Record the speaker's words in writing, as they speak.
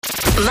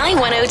My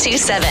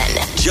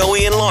 102.7.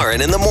 Joey and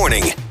Lauren in the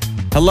morning.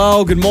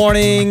 Hello, good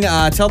morning.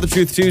 Tell the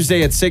Truth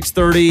Tuesday at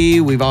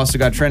 6:30. We've also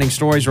got trending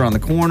stories around the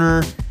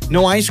corner.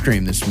 No ice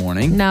cream this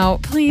morning. No,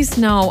 please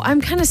no.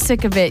 I'm kind of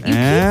sick of it. You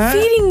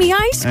keep feeding me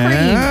ice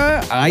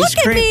cream. Look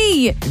at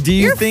me.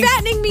 You're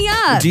fattening me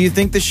up. Do you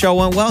think the show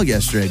went well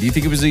yesterday? Do you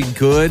think it was a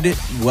good,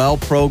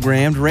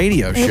 well-programmed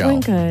radio show? It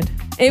went good.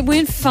 It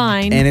went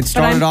fine. And it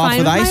started off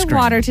with ice cream.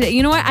 Water today.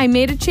 You know what? I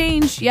made a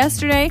change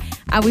yesterday.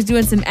 I was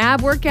doing some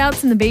ab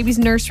workouts in the baby's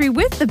nursery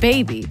with the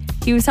baby.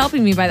 He was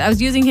helping me by that. I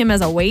was using him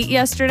as a weight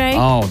yesterday.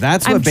 Oh,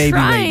 that's what baby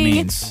weight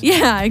means.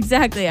 Yeah,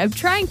 exactly. I'm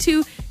trying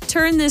to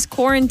turn this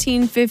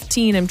quarantine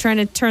 15. I'm trying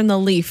to turn the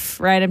leaf,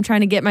 right? I'm trying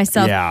to get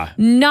myself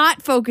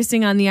not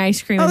focusing on the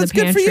ice cream in the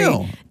pantry. Good for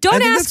you.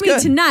 Don't ask me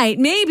tonight.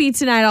 Maybe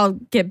tonight I'll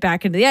get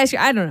back into the ice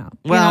cream. I don't know.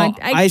 Well,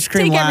 I ice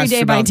cream take lasts every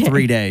day about by day.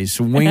 3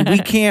 days. We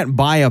can't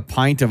buy a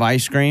pint of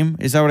ice cream.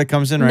 Is that what it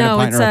comes in? Right? No, a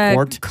pint it's or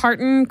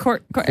a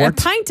quart? Quart. A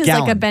pint is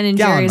like a Ben &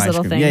 Jerry's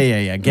little thing.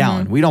 Yeah.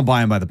 Gallon. We don't buy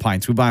them by the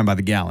pints. We buy them by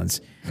the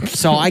gallons.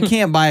 So I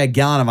can't buy a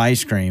gallon of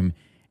ice cream,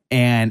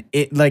 and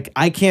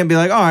I can't be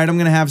like, all right, I'm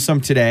going to have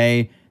some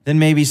today. Then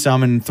maybe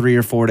some in 3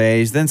 or 4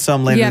 days. Then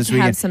some later this weekend.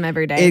 You have to have some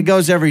every day. It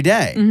goes every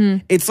day.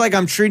 Mm-hmm. It's like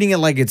I'm treating it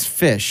like it's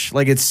fish,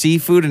 like it's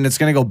seafood, and it's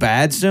going to go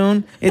bad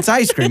soon. It's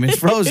ice cream. It's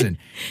frozen.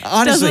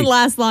 Honestly, doesn't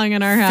last long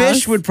in our house.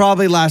 Fish would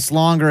probably last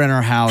longer in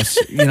our house,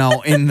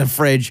 in the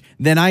fridge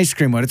than ice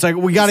cream would. It's like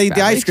we got to eat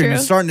the ice cream. True.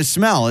 It's starting to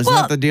smell. Isn't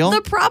that the deal?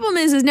 The problem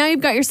is now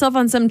you've got yourself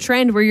on some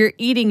trend where you're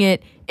eating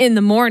it in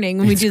the morning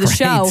when we do the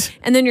show,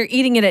 and then you're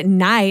eating it at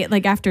night,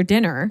 like after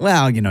dinner.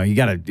 Well, you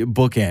got to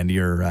bookend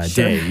your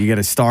day. You got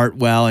to start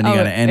well and you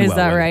got to end well. Is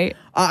that right?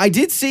 I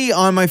did see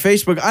on my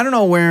Facebook, I don't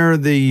know where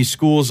the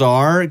schools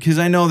are, because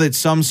I know that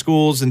some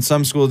schools and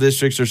some school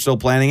districts are still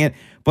planning it,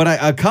 but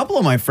a couple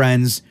of my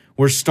friends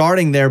were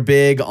starting their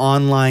big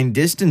online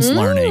distance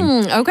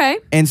learning. Okay.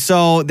 And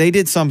so they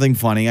did something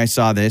funny. I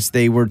saw this.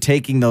 They were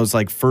taking those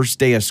first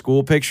day of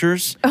school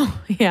pictures. Oh,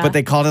 yeah. But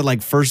they called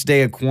it first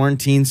day of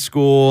quarantine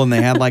school, and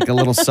they had a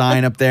little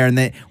sign up there,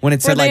 and when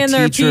it said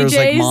teacher, it was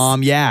like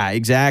mom. Yeah,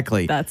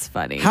 exactly. That's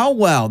funny.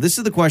 This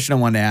is the question I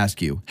wanted to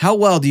ask you. How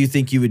well do you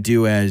think you would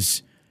do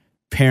as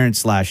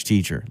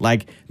parent/teacher?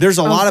 There's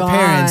a lot of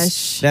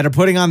parents that are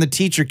putting on the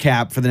teacher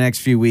cap for the next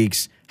few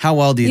weeks. How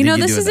well do you think you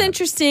do this is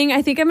interesting.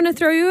 I think I'm going to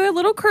throw you a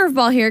little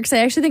curveball here because I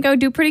actually think I would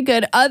do pretty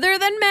good. Other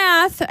than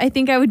math, I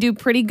think I would do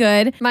pretty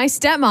good. My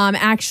stepmom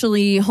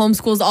actually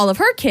homeschools all of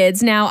her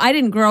kids. Now, I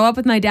didn't grow up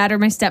with my dad or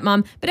my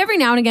stepmom, but every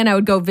now and again I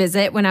would go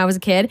visit when I was a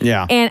kid.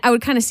 Yeah. And I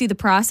would kind of see the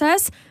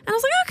process. And I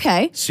was like,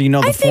 okay. So you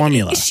know the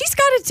formula. She's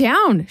got it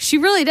down. She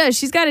really does.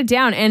 She's got it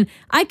down. And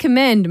I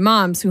commend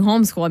moms who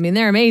homeschool. I mean,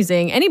 they're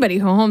amazing. Anybody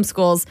who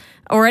homeschools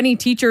or any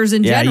teachers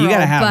in general. Yeah, you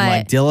got to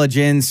have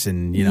diligence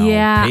and,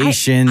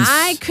 patience.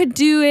 I could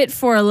do it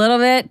for a little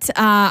bit.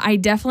 I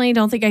definitely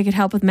don't think I could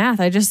help with math.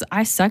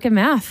 I suck at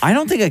math. I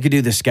don't think I could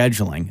do the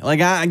scheduling.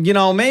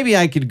 Maybe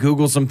I could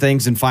Google some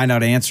things and find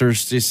out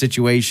answers to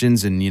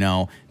situations and,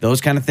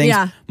 those kind of things.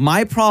 Yeah.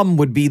 My problem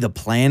would be the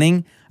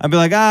planning. I'd be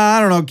like,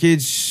 I don't know,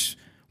 kids,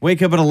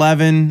 wake up at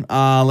 11.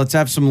 Let's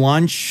have some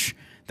lunch.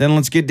 Then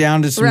let's get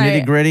down to some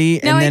nitty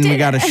gritty, and then we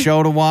got a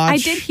show to watch. I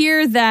did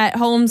hear that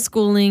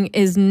homeschooling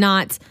is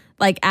not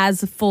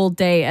as full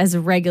day as a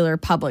regular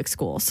public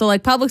school. So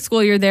public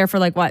school, you're there for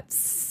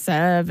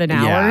 7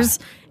 hours,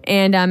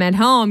 and at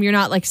home you're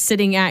not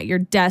sitting at your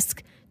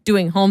desk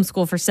doing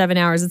homeschool for 7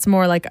 hours. It's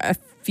more a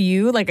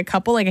few,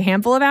 a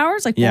handful of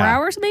hours, 4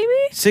 hours maybe.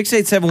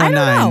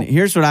 68719.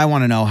 Here's what I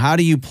want to know: how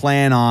do you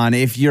plan on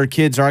if your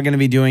kids are going to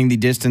be doing the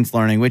distance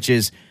learning, which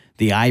is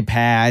the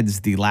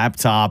iPads, the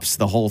laptops,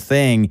 the whole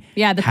thing.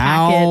 Yeah, the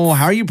packets.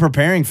 How are you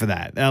preparing for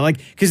that?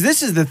 Because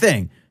this is the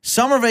thing.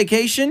 Summer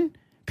vacation,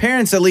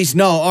 parents at least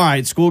know, all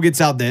right, school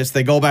gets out this,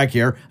 they go back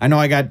here. I know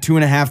I got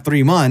 2.5,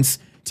 3 months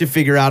to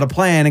figure out a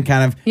plan and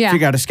kind of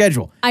figure out a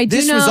schedule.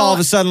 This was all of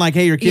a sudden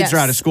hey, your kids are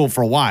out of school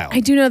for a while. I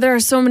do know there are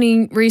so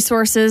many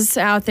resources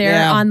out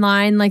there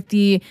online, I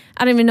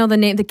don't even know the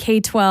name, the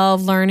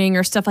K-12 learning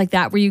or stuff like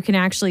that, where you can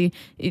actually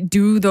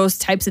do those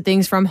types of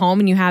things from home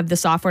and you have the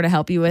software to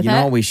help you with it. You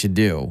know what we should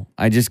do?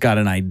 I just got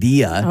an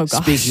idea.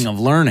 Speaking of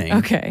learning.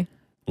 Okay.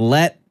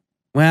 That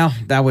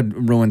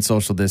would ruin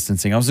social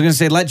distancing. I was going to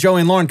say, let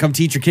Joey and Lauren come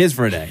teach your kids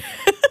for a day.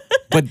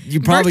 But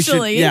you probably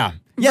should. Yeah.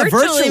 Yeah,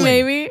 virtually.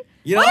 Maybe.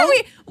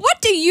 What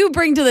do you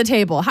bring to the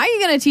table? How are you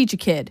going to teach a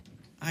kid?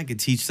 I could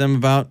teach them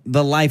about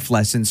the life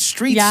lessons,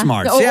 street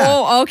smarts.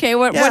 Oh, okay.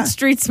 What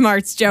street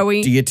smarts,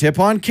 Joey? Do you tip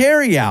on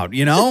carry out?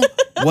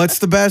 What's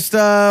the best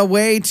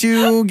way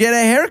to get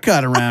a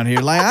haircut around here?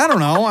 I don't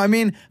know. I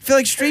feel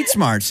like street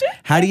smarts.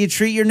 How do you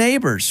treat your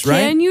neighbors,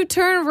 right? Can you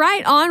turn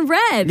right on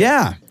red?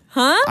 Yeah.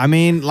 Huh?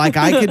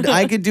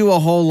 I could do a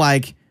whole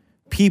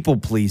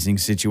people-pleasing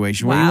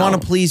situation where you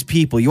want to please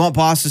people. You want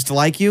bosses to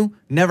like you?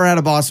 Never had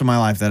a boss in my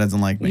life that doesn't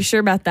like me. You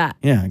sure about that?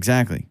 Yeah,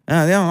 exactly.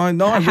 How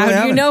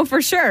do you know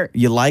for sure?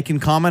 You like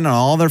and comment on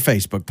all their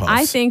Facebook posts.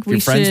 I think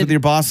we should friends with your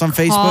boss on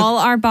Facebook? Call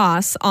our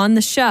boss on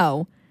the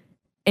show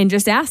and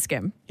just ask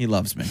him. He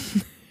loves me.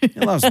 He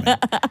loves me.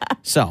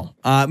 So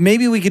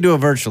maybe we could do it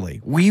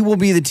virtually. We will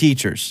be the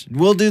teachers.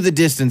 We'll do the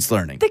distance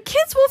learning. The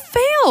kids will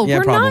fail. Yeah,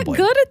 We're probably. not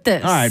good at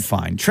this. All right,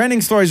 fine.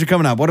 Trending stories are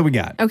coming up. What do we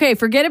got? Okay,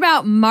 forget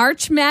about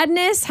March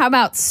Madness. How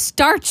about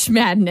Starch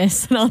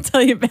Madness? And I'll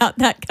tell you about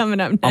that coming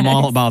up next. I'm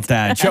all about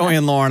that. Joey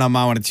and Lauren on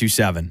My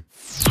 102.7.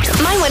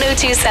 My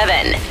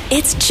 102.7.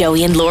 It's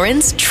Joey and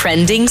Lauren's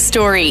trending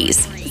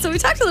stories. So we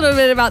talked a little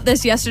bit about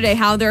this yesterday,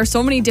 how there are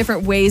so many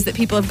different ways that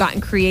people have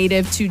gotten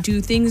creative to do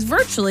things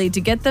virtually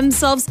to get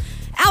themselves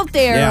out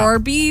there or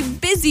be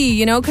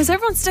busy, because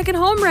everyone's stuck at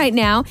home right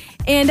now.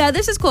 And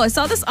this is cool. I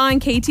saw this on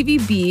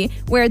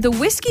KTVB where the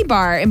Whiskey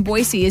Bar in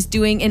Boise is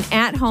doing an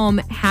at-home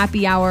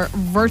happy hour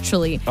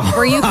virtually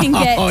where you can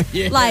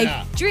get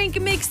like drink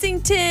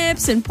mixing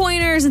tips and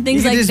pointers and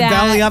things like that. You can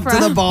just belly up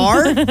to the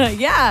bar?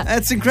 Yeah.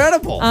 That's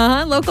incredible.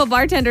 Local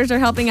bartenders are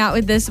helping out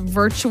with this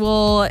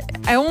virtual,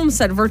 I almost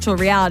said virtual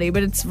reality,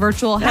 but it's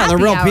virtual happy hour.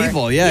 Yeah, they're real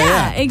people.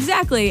 Yeah,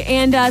 exactly.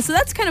 And so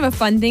that's kind of a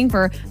fun thing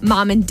for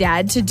mom and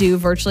dad to do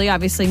virtually.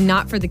 Obviously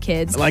not for the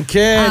kids. Like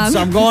kids,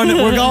 we're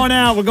going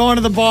out. We're going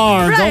to the bar.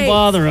 Right. Don't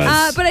bother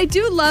us. But I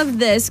do love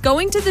this.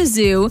 Going to the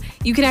zoo,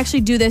 you can actually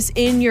do this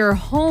in your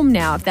home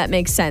now, if that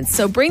makes sense.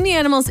 So bring the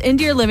animals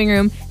into your living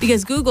room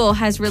because Google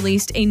has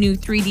released a new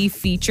 3D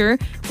feature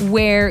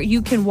where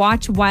you can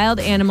watch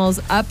wild animals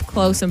up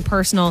close and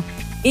personal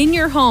in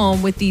your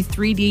home with the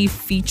 3D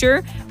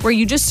feature where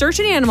you just search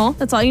an animal.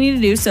 That's all you need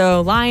to do. So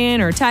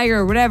lion or tiger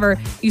or whatever,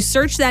 you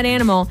search that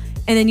animal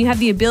and then you have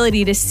the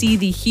ability to see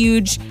the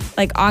huge,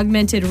 like,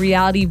 augmented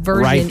reality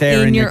version right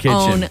there in your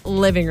own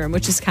living room,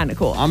 which is kind of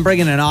cool. I'm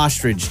bringing an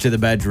ostrich to the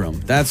bedroom.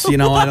 That's, I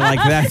like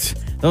that.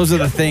 Those are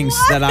the things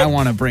that I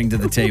want to bring to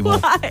the table.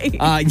 Why?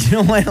 You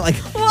know what? Like,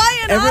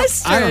 why an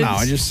ostrich? I don't know.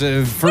 I just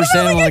first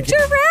animal. Like a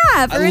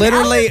giraffe or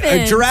literally, an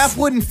elephant. A giraffe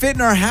wouldn't fit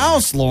in our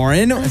house,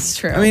 Lauren. That's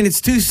true. I mean, it's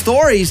 2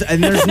 stories,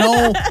 and we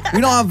don't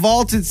have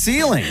vaulted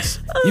ceilings.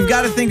 You've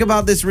got to think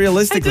about this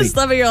realistically. I just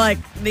love it. You're like,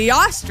 the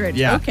ostrich.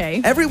 Yeah.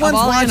 Okay. Everyone's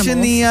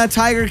watching the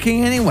Tiger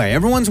King anyway.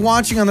 Everyone's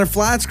watching on their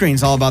flat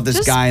screens all about this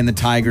just guy and the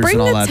tigers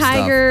and all that stuff. Bring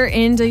the tiger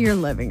into your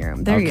living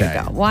room. There you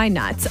go. Why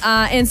not?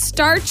 And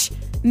Starch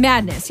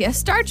Madness. Yes,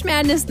 Starch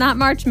Madness, not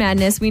March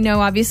Madness. We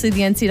know, obviously,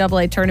 the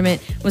NCAA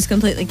tournament was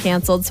completely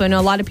canceled. So I know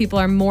a lot of people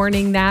are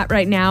mourning that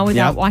right now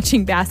without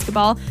watching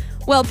basketball.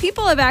 Well,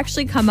 people have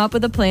actually come up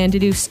with a plan to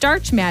do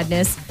Starch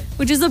Madness,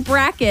 which is a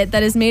bracket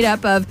that is made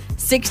up of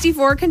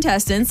 64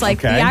 contestants,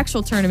 like the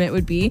actual tournament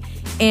would be.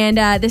 And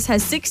this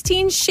has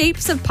 16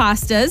 shapes of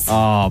pastas.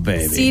 Oh,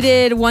 baby.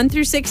 Seeded 1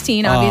 through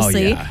 16,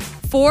 obviously. Oh, yeah.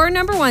 4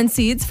 number 1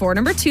 seeds, 4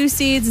 number 2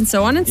 seeds, and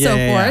so on and so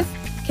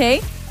forth.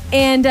 Okay.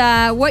 And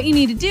what you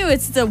need to do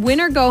is the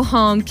winner go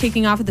home,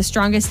 kicking off with the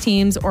strongest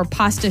teams or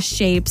pasta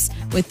shapes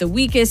with the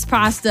weakest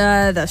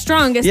pasta, the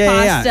strongest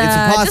pasta. Yeah, it's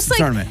a pasta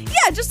tournament.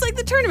 Yeah, just like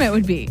the tournament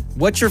would be.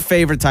 What's your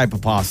favorite type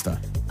of pasta?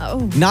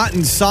 Oh. Not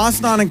in sauce,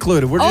 not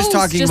included. We're just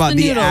talking just about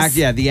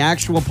the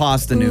actual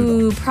pasta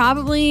noodle. Ooh,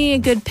 probably a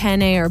good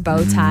penne or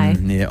bow tie.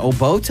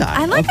 Bow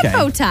tie. I like a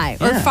bow tie.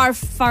 Or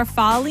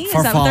farfalle. Is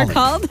that what they're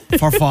called?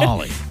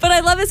 Farfalle. But I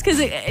love this because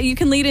you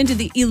can lead into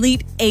the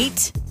Elite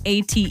 8,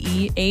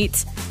 ATE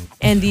 8,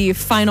 and the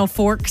Final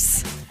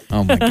Forks.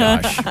 Oh my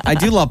gosh. I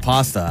do love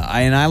pasta.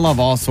 I love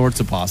all sorts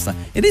of pasta.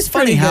 It is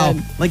funny how,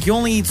 like, you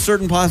only eat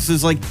certain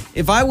pastas. Like,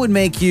 if I would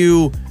make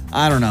you,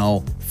 I don't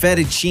know,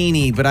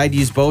 fettuccine, but I'd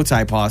use bow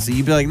tie pasta,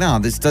 you'd be like, no,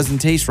 this doesn't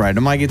taste right.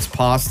 I'm like, it's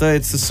pasta,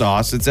 it's the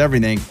sauce, it's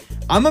everything.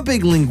 I'm a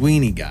big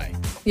linguine guy.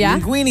 Yeah.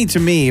 Linguine to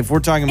me, if we're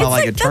talking about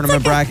like a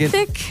tournament bracket.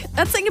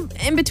 That's like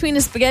in between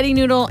a spaghetti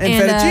noodle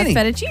and a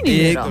fettuccine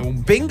noodle.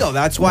 Bingo.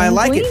 That's why I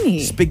like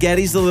it.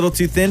 Spaghetti's a little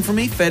too thin for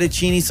me.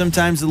 Fettuccine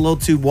sometimes a little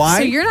too wide.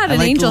 So you're not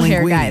an angel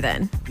hair guy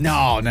then?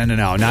 No. Not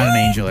an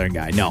angel hair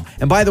guy. No.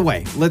 And by the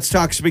way, let's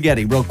talk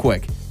spaghetti real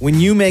quick. When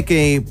you make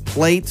a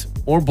plate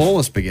or bowl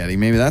of spaghetti,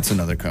 maybe that's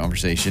another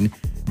conversation.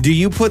 Do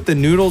you put the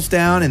noodles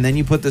down and then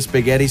you put the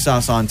spaghetti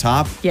sauce on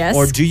top? Yes.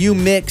 Or do you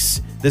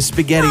mix the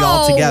spaghetti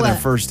all together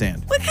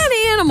firsthand? What kind of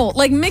animal?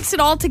 Like mix it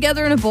all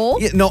together in a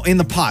bowl? Yeah, no, in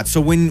the pot. So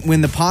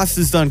when the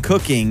pasta's done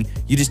cooking,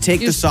 you just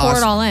take the sauce,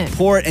 pour it all in.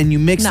 Pour it, and you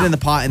mix it in the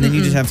pot, and then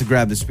you just have to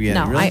grab the spaghetti.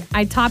 No, really?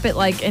 I top it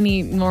like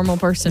any normal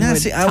person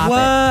would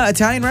top it.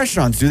 Italian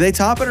restaurants, do they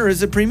top it or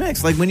is it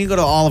pre-mixed? Like when you go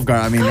to Olive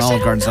Garden,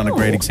 Olive Garden's not a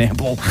great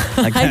example.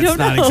 Like that's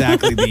not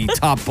exactly the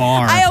top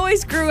bar. I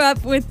always grew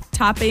up with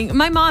topping.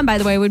 My mom, by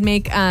the way, would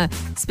make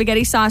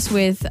spaghetti sauce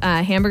with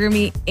hamburger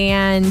meat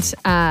and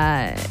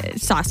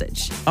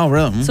sausage. Oh,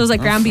 really? So it was like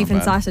ground beef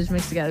and sausage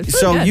mixed together.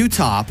 So you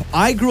top.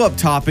 I grew up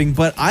topping,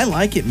 but I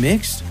like it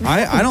mixed.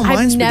 I don't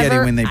mind spaghetti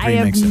when they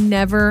pre-mix it. I have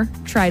never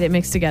tried it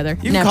mixed together.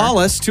 You can call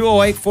us,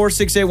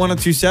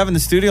 208-468-1027. The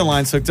studio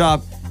line's hooked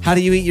up. How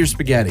do you eat your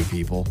spaghetti,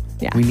 people?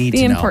 Yeah, we need to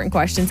know. The important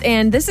questions.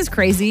 And this is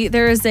crazy.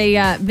 There is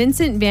a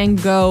Vincent van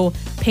Gogh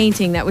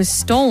painting that was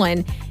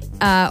stolen.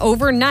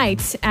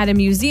 overnight at a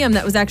museum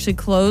that was actually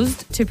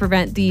closed to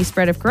prevent the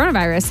spread of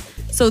coronavirus.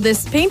 So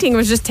this painting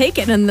was just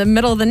taken in the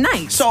middle of the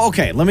night. So,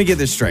 okay, let me get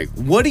this straight.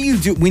 What do you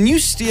do when you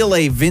steal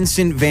a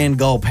Vincent van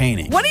Gogh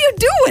painting? What do you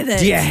do with it?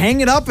 Do you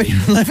hang it up in your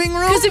living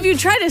room? Because if you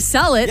try to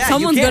sell it, Yeah,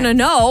 someone's going to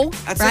know,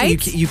 That's right?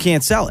 it. You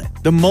can't sell it.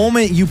 The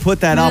moment you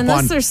put that up on...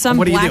 Unless there's some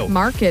what do you black do?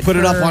 market Put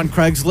it up for- on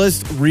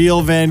Craigslist,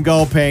 real Van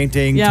Gogh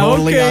painting,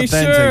 totally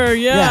authentic. Sure,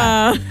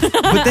 yeah.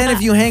 But then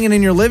if you hang it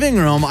in your living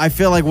room, I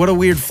feel like what a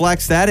weird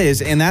flex that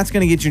is, and that's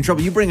going to get you in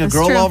trouble. You bring a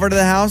girl true. over to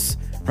the house,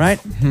 right?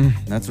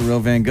 That's a real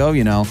Van Gogh,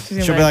 you know.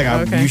 gonna She'll be be like,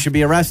 like, okay. you should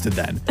be arrested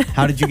then.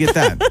 How did you get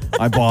that?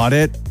 I bought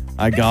it.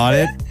 I got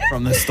it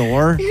from the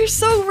store. You're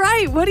so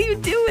right. What do you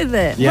do with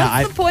it? Yeah,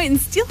 What's the point in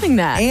stealing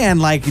that?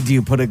 And like, do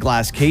you put a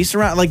glass case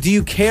around? Like, do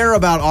you care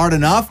about art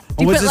enough?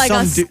 Do you was put this like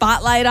a some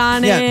spotlight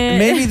on Yeah, it?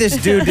 maybe this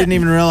dude didn't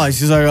even realize.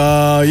 He's like,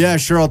 yeah,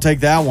 sure, I'll take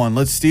that one.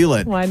 Let's steal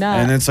it. Why not?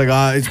 And it's like,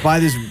 it's by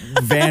this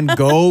Van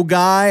Gogh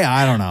guy.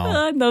 I don't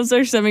know. Those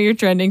are some of your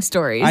trending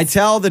stories. I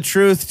Tell the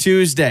Truth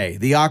Tuesday.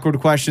 The awkward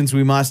questions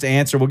we must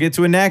answer. We'll get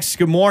to it next.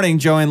 Good morning,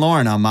 Joey and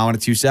Lauren on My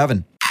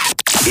 102.7.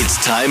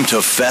 It's time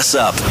to fess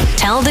up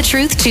Tell the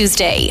Truth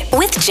Tuesday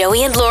with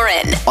Joey and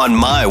Lauren. on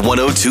My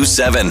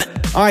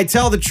 102.7. All right,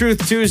 Tell the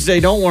Truth Tuesday.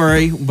 Don't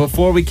worry.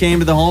 Before we came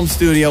to the home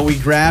studio, we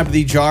grabbed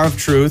the jar of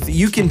truth.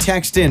 You can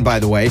text in, by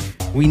the way.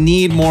 We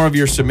need more of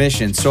your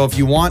submissions. So if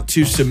you want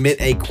to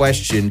submit a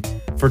question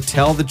for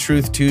Tell the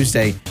Truth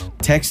Tuesday,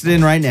 text it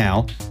in right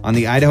now on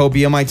the Idaho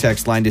BMI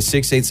text line to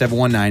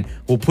 68719.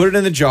 We'll put it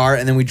in the jar,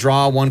 and then we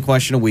draw one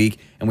question a week,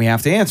 and we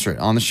have to answer it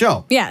on the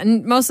show. Yeah,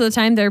 and most of the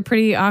time they're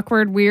pretty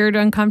awkward, weird,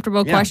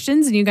 uncomfortable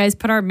questions, and you guys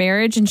put our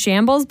marriage in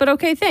shambles, but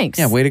okay, thanks.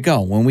 Yeah, way to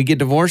go. When we get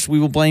divorced, we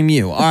will blame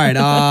you. All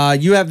right,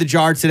 you have the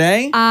jar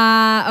today.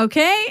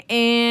 Okay,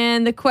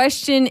 and the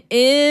question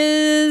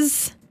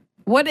is...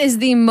 What is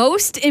the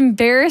most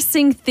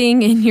embarrassing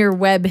thing in your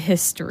web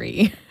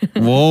history?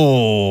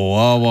 Whoa.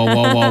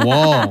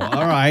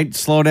 All right,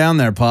 slow down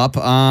there, pup.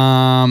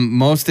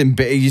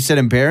 You said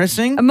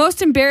embarrassing? A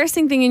most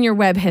embarrassing thing in your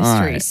web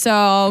history. right.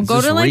 So Is go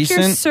this to like your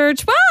recent?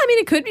 search. Well, I mean,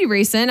 it could be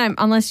recent,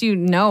 unless you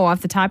know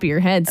off the top of your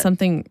head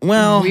something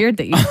weird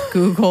that you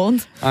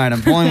Googled. All right,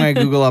 I'm pulling my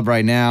Google up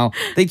right now.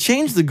 They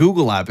changed the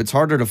Google app. It's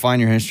harder to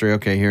find your history.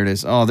 Okay, here it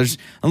is. Oh, there's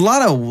a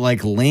lot of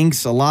like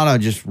links, a lot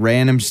of just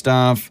random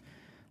stuff.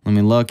 Let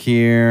me look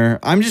here.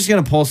 I'm just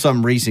going to pull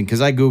something recent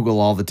because I Google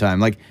all the time.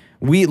 Like,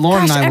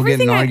 Lauren and I will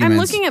get in arguments. I'm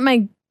looking at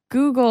my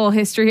Google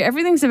history.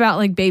 Everything's about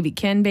like baby.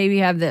 Can baby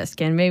have this?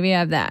 Can baby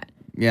have that?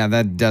 Yeah,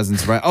 that doesn't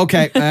surprise.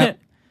 Okay. And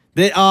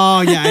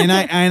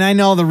I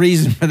know the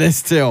reason for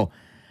this too.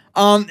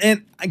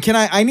 And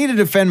I need to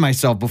defend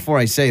myself before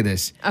I say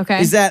this. Okay.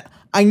 Is that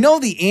I know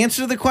the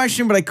answer to the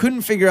question, but I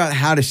couldn't figure out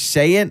how to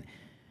say it.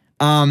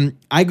 I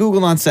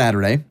Googled on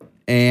Saturday,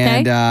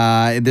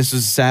 and this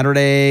was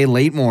Saturday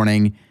late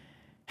morning,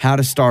 how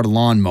to start a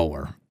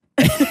lawnmower.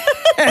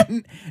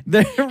 And the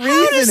reason,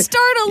 How to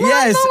start a lawnmower,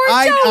 yes,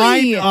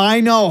 Joey.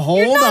 I know. Hold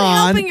You're not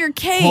on. helping your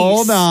case.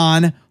 Hold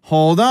on.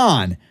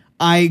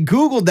 I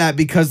Googled that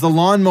because the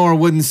lawnmower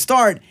wouldn't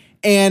start,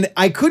 and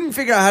I couldn't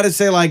figure out how to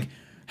say like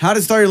how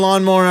to start your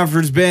lawnmower after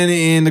it's been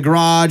in the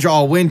garage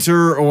all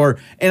winter,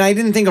 and I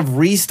didn't think of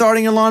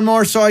restarting a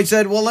lawnmower, so I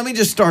said, well, let me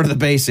just start at the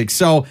basics.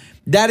 So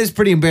that is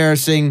pretty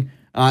embarrassing.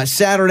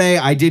 Saturday,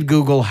 I did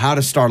Google how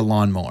to start a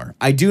lawnmower.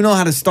 I do know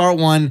how to start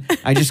one.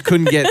 I just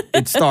couldn't get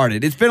it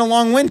started. It's been a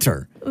long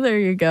winter. There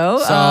you go.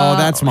 So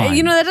that's mine.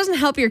 You know, that doesn't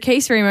help your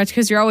case very much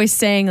because you're always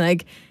saying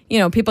like, you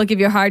know, people give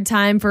you a hard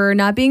time for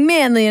not being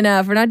manly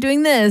enough or not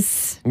doing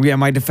this. Yeah,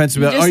 my defense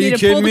You about, just are need you to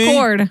kidding pull the me?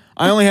 cord.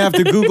 I only have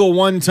to Google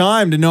one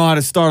time to know how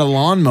to start a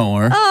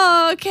lawnmower.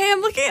 Oh, okay.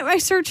 I'm looking at my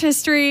search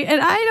history and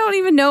I don't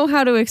even know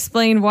how to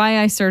explain why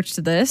I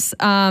searched this.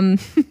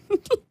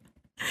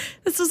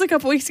 This was a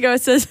couple weeks ago.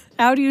 It says,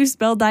 how do you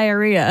spell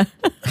diarrhea?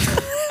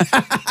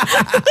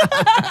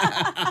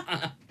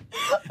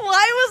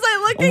 Why was I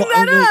looking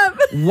that up?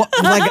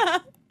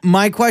 Like,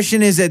 my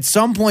question is, at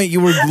some point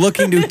you were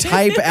looking to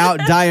type out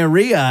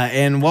diarrhea,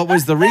 and what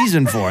was the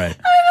reason for it? I don't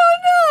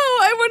know.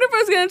 I wonder if I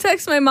was going to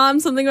text my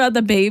mom something about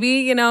the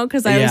baby, you know,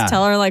 because I always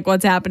tell her like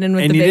what's happening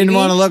with and the baby. And you didn't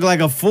want to look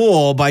like a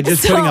fool by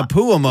just putting a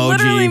poo emoji.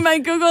 Literally, my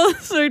Google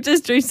search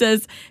history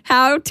says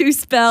how to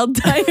spell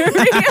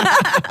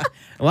diarrhea.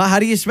 Well, how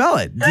do you spell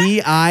it?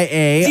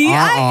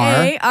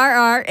 D-I-A-R-R.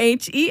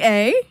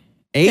 Diarrhea.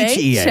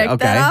 H-E-A. Check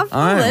Okay. that off the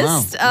All right,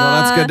 list. Wow.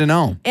 Well, that's good to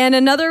know. And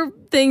another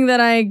thing that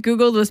I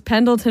Googled was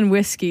Pendleton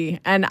whiskey.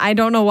 And I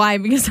don't know why,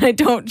 because I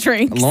don't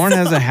drink. Lauren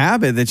has a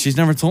habit that she's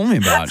never told me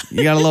about.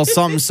 You got a little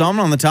something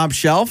on the top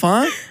shelf,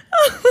 huh?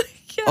 Oh my gosh.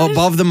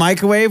 Above the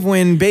microwave,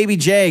 when Baby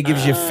J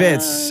gives you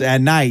fits at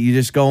night, you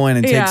just go in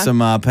and take some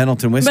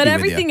Pendleton whiskey But with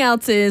everything you.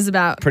 else is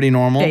about pretty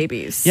normal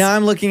babies. Yeah,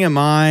 I'm looking at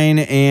mine,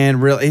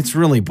 and it's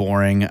really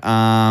boring.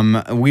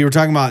 We were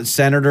talking about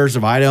senators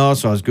of Idaho,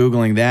 so I was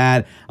Googling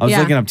that. I was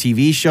looking up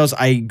TV shows.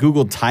 I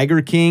Googled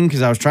Tiger King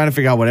because I was trying to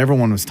figure out what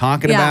everyone was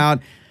talking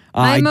about.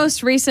 My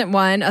most recent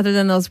one, other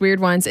than those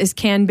weird ones, is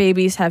can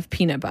babies have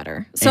peanut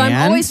butter? So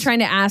I'm always trying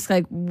to ask,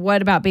 like,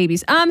 what about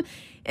babies?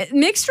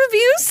 Mixed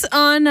reviews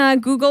on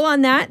Google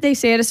on that. They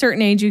say at a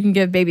certain age you can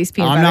give babies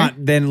peanut butter.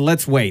 Then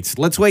let's wait.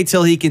 Let's wait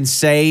till he can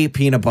say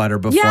peanut butter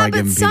before I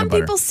give him peanut butter. Yeah, but some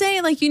people say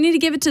like you need to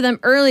give it to them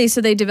early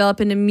so they develop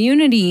an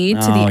immunity to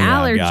the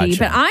allergy. Gotcha.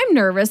 But I'm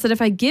nervous that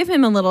if I give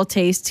him a little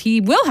taste,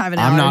 he will have an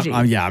allergy.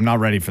 I'm not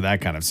ready for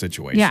that kind of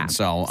situation. Yeah.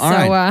 So, all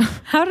right.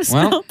 How to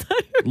spell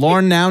diarrhea?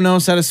 Lauren now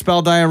knows how to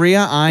spell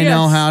diarrhea. I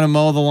know how to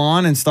mow the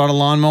lawn and start a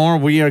lawnmower.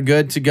 We are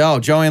good to go.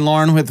 Joey and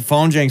Lauren with the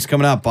phone Jenks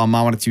coming up on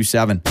My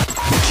 1027.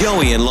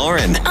 Joey and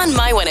Lauren. On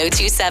My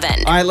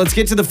 1027. All right, let's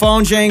get to the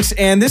phone Jenks.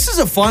 And this is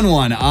a fun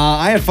one.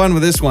 I had fun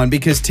with this one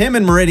because Tim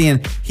in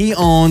Meridian, he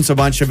owns a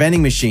bunch of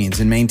vending machines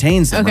and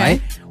maintains them,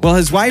 right? Well,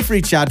 his wife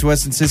reached out to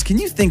us and says, can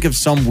you think of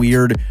some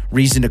weird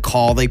reason to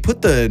call? They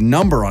put the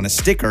number on a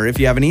sticker if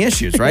you have any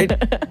issues, right?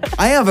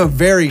 I have a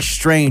very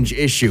strange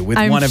issue with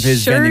one of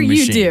his vending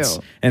machines. You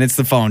do. And it's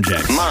the phone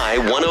Jenks. My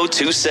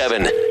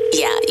 1027.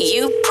 Yeah,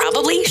 you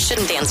probably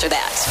shouldn't answer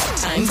that.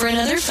 Time for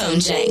another phone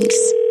Jenks.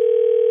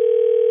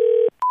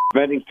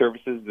 Vending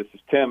services, this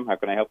is Tim. How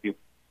can I help you?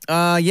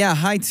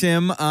 Hi,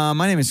 Tim.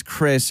 My name is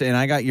Chris, and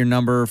I got your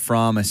number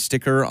from a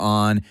sticker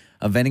on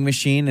a vending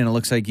machine, and it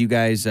looks like you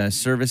guys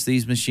service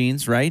these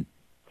machines, right?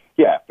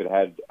 Yeah, if it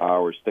had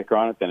our sticker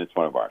on it, then it's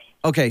one of ours.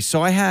 Okay,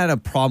 so I had a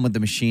problem with the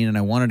machine, and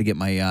I wanted to get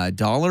my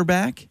dollar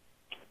back.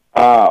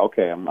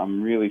 Okay.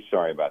 I'm really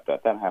sorry about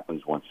that. That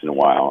happens once in a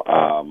while.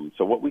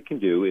 So what we can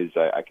do is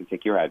I can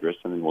take your address,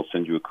 and then we'll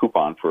send you a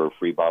coupon for a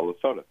free bottle of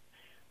soda.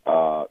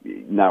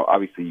 Now,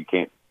 obviously, you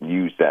can't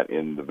use that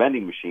in the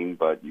vending machine,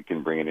 but you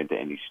can bring it into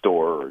any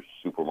store or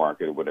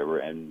supermarket or whatever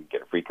and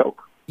get a free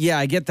Coke. Yeah,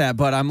 I get that,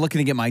 but I'm looking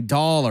to get my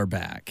dollar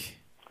back.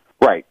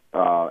 Right,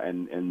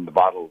 and the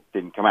bottle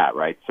didn't come out,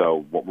 right?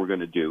 So what we're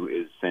going to do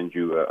is send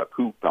you a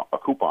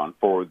coupon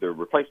for the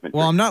replacement.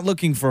 Well, drink. I'm not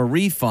looking for a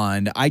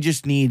refund. I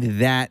just need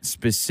that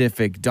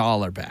specific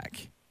dollar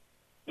back.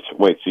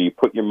 Wait, so you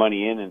put your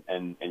money in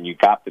and you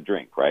got the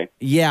drink, right?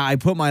 Yeah, I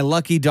put my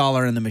lucky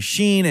dollar in the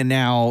machine, and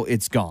now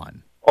it's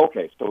gone.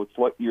 Okay, so it's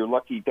what your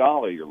lucky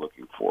dollar you're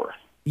looking for.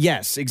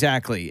 Yes,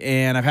 exactly.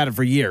 And I've had it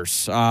for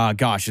years.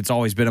 Gosh, it's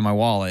always been in my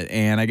wallet.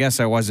 And I guess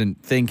I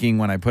wasn't thinking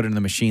when I put it in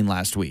the machine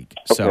last week.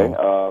 Okay.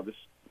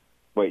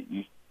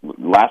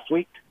 Last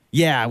week?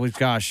 Yeah, it was,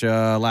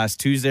 last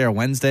Tuesday or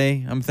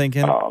Wednesday, I'm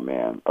thinking. Oh,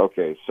 man.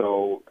 Okay,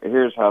 so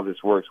here's how this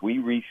works. We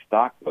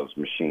restock those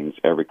machines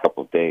every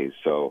couple of days,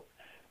 so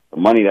the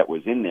money that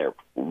was in there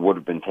would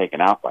have been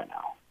taken out by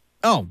now.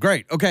 Oh,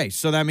 great. Okay,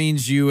 so that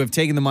means you have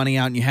taken the money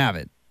out and you have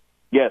it.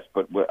 Yes,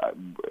 but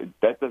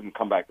that doesn't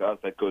come back to us.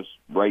 That goes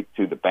right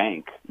to the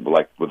bank,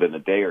 like within a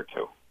day or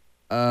two.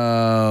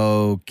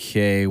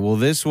 Okay, well,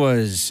 this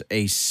was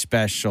a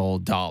special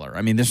dollar.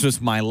 I mean, this was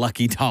my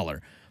lucky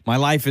dollar. My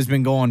life has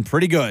been going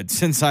pretty good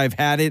since I've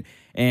had it,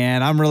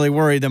 and I'm really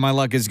worried that my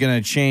luck is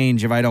going to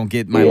change if I don't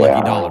get my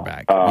lucky dollar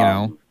back, you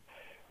know?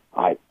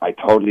 I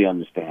totally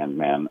understand,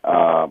 man.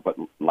 But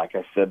like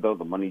I said, though,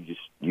 the money just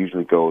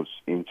usually goes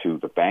into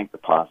the bank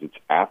deposits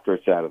after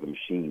it's out of the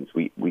machines.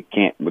 We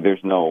can't,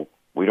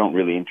 we don't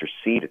really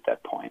intercede at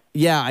that point.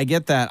 Yeah, I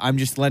get that. I'm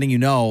just letting you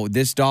know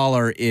this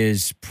dollar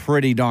is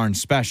pretty darn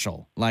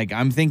special. Like,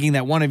 I'm thinking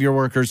that one of your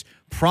workers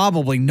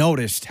probably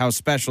noticed how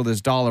special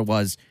this dollar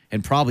was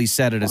and probably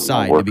set it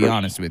aside, to be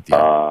honest with you.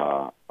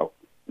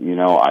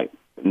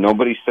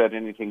 Nobody said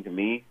anything to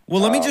me. Well,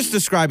 let me just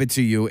describe it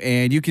to you,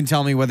 and you can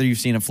tell me whether you've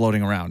seen it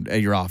floating around at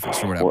your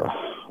office or whatever.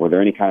 Were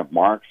there any kind of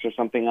marks or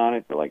something on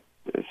it, or like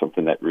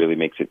something that really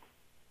makes it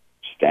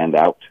stand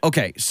out?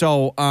 Okay,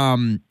 so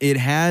it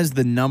has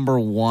the number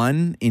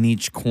 1 in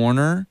each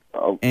corner,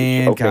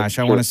 and gosh,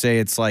 I want to say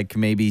it's like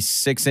maybe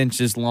 6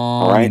 inches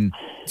long and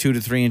 2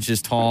 to 3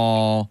 inches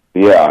tall.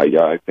 Yeah,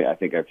 I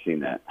think I've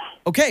seen that.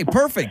 Okay,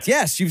 perfect.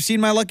 Yes, you've seen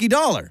my lucky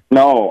dollar.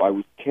 No, I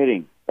was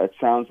kidding. That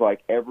sounds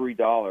like every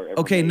dollar.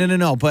 Okay,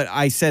 no. But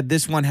I said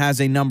this one has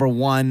a number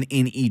 1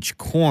 in each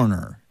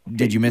corner.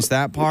 Did you miss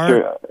that part?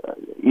 Sure.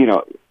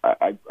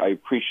 I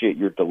appreciate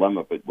your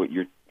dilemma, but what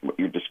you're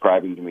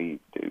describing to me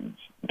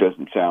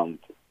doesn't sound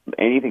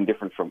anything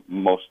different from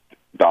most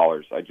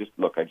dollars. I just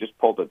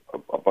pulled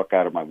a buck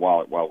out of my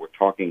wallet while we're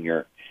talking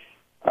here.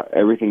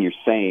 Everything you're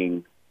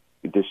saying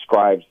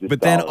describes this.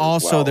 But then dollar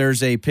also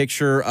there's a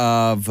picture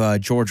of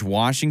George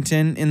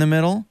Washington in the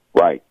middle.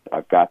 Right,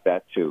 I've got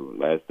that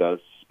too, as does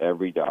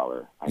every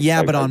dollar.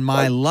 But on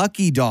my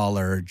lucky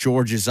dollar,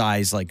 George's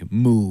eyes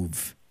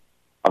move.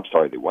 I'm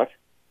sorry, they what?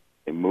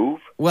 They move?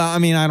 Well, I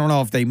mean, I don't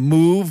know if they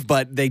move,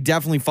 but they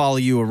definitely follow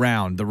you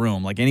around the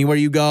room. Like anywhere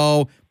you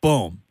go,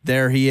 boom,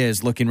 there he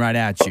is looking right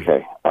at you.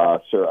 Okay,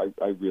 sir,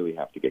 I really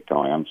have to get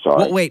going. I'm sorry.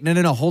 Well, wait,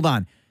 no, hold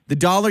on. The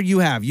dollar you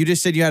have, you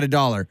just said you had a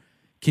dollar.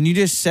 Can you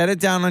just set it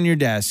down on your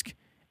desk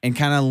and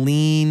kind of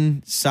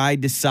lean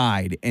side to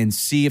side and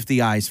see if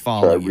the eyes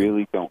follow you? I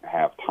really don't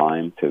have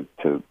time to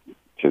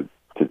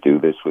do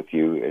this with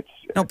you.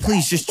 No,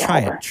 please, just try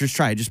it. Just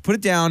try it. Just put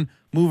it down,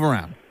 move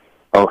around.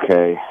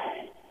 Okay.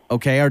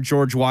 Okay, are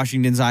George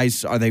Washington's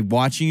eyes, are they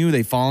watching you? Are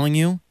they following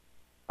you?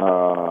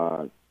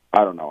 I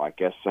don't know. I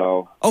guess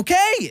so.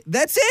 Okay,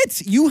 that's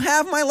it. You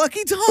have my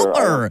lucky dollar.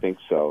 Sir, I don't think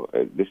so.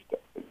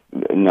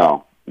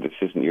 No. This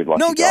isn't your lucky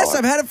No, yes, dollar?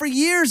 I've had it for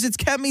years. It's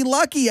kept me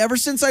lucky ever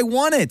since I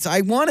won it.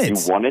 I won it.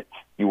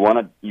 You won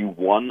it? You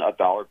won a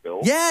dollar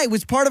bill? Yeah, it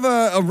was part of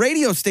a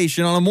radio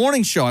station on a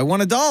morning show. I won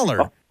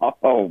 $1.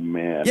 Oh,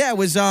 man. Yeah, it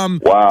was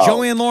Wow.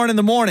 Joey and Lauren in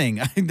the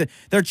morning.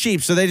 They're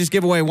cheap, so they just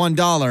give away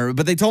 $1.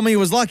 But they told me it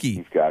was lucky.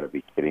 You've got to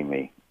be kidding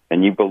me.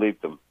 And you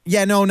believed them.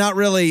 Yeah, no, not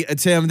really,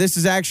 Tim. This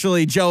is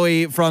actually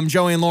Joey from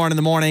Joey and Lauren in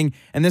the morning,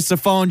 and this is a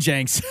phone,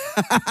 Jenks.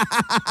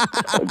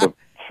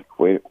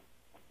 Wait,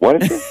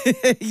 what is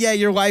it? Yeah,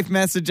 your wife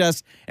messaged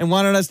us and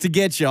wanted us to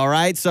get you, all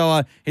right?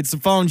 So it's the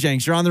phone,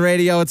 Jenks. You're on the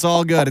radio. It's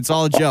all good. It's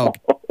all a joke.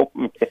 Oh,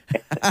 man.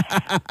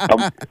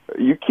 Are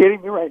you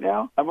kidding me right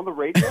now? I'm on the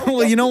radio?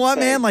 Well, you know what,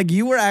 man? Like,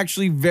 you were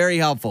actually very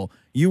helpful.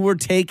 You were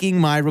taking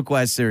my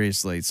request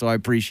seriously, so I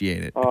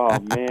appreciate it. Oh,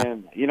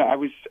 man. You know, I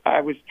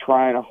was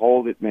trying to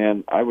hold it,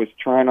 man. I was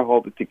trying to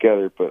hold it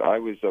together, but I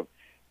was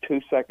 2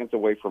 seconds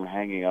away from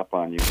hanging up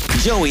on you.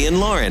 Joey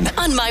and Lauren.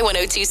 On My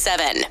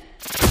 1027.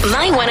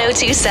 My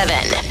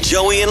 1027.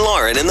 Joey and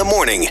Lauren in the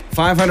morning.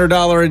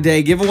 $500 a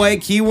day giveaway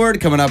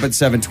keyword coming up at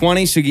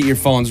 7:20, so get your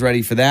phones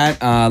ready for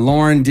that.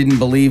 Lauren didn't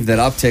believe that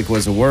uptick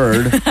was a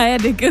word. I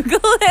had to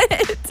Google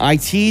it. I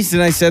teased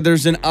and I said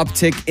there's an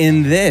uptick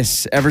in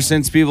this ever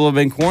since people have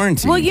been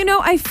quarantined. Well, you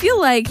know, I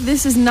feel like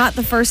this is not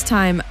the first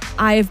time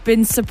I've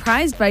been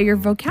surprised by your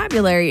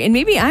vocabulary. And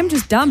maybe I'm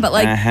just dumb, but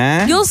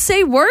like you'll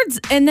say words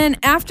and then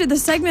after the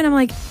segment, I'm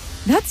like,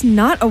 that's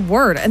not a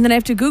word. And then I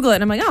have to Google it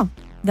and I'm like, oh,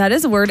 that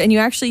is a word. And you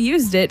actually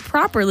used it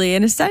properly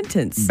in a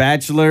sentence.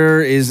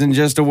 Bachelor isn't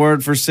just a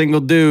word for single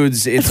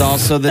dudes. It's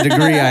also the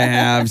degree I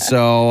have.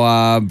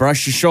 So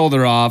brush your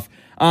shoulder off.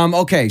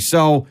 Okay,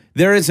 so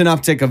there is an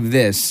uptick of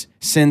this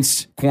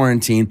since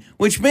quarantine,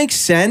 which makes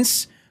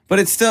sense, but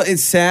it's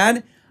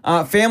sad.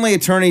 Family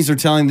attorneys are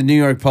telling the New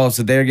York Post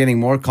that they're getting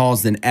more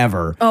calls than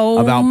ever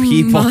about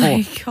people,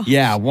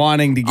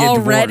 wanting to get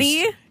already.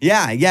 divorced.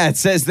 Yeah. It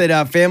says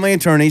that family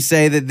attorneys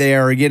say that they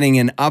are getting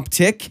an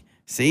uptick.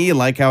 See, you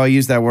like how I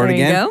use that word there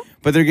again? You go.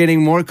 But they're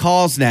getting more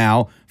calls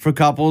now for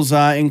couples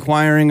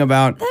inquiring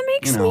about. That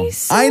makes me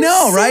so I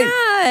know,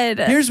 sad.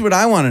 Right? Here's what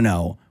I want to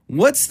know.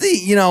 What's the,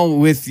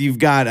 you've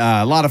got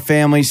a lot of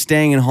families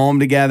staying at home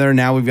together.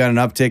 Now we've got an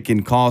uptick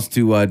in calls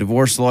to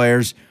divorce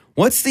lawyers.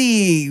 What's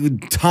the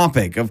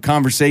topic of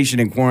conversation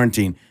in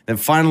quarantine that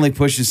finally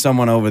pushes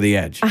someone over the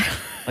edge?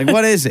 Like,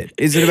 what is it?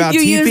 Is it about you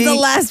TP? You used the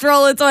last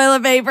roll of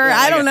toilet paper.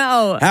 I don't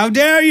know. How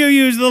dare you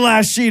use the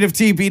last sheet of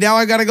TP? Now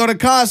I got to go to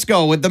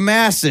Costco with the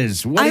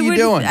masses. What are you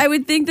doing? I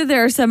would think that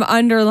there are some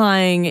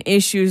underlying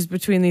issues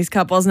between these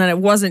couples and that it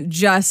wasn't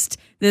just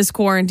this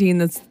quarantine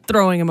that's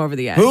throwing them over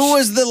the edge. Who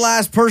was the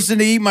last person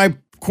to eat my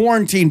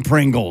quarantine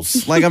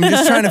Pringles? Like, I'm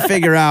just trying to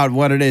figure out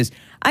what it is.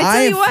 I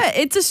tell you what,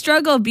 it's a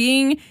struggle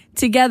being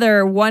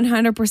together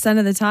 100%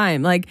 of the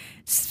time. Like,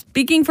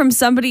 speaking from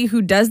somebody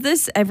who does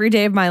this every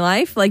day of my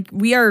life, like,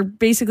 we are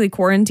basically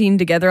quarantined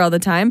together all the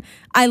time.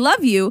 I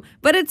love you,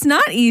 but it's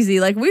not easy.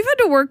 Like, we've had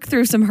to work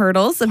through some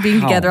hurdles of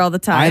being together all the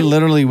time. I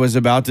literally was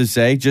about to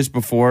say, just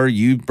before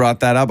you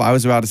brought that up, I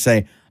was about to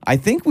say, I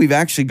think we've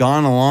actually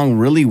gone along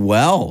really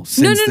well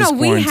since this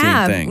quarantine we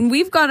have. thing.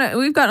 We've gotten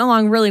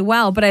along really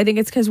well, but I think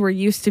it's because we're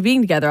used to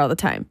being together all the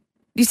time.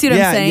 You see what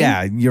I'm saying?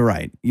 Yeah, you're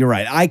right.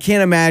 I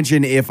can't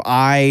imagine if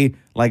I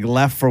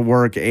left for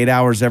work 8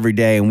 hours every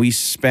day and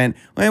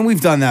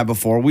we've done that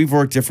before. We've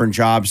worked different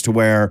jobs to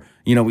where,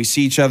 we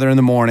see each other in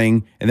the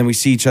morning and then we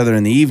see each other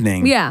in the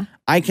evening. Yeah.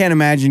 I can't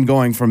imagine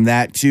going from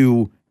that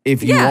to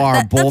if you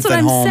are both at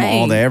home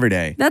all day, every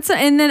day.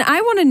 And then I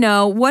want to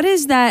know, what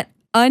is that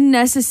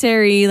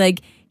unnecessary,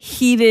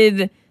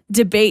 heated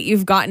debate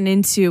you've gotten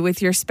into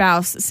with your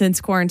spouse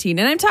since quarantine?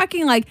 And I'm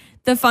talking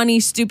the funny,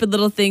 stupid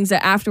little things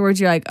that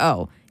afterwards you're like,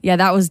 oh, yeah,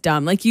 that was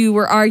dumb. Like, you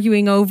were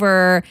arguing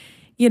over,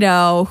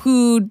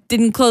 who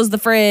didn't close the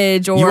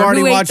fridge or you already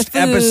who ate watched the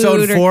food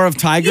episode 4 of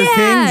Tiger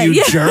King,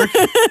 you jerk.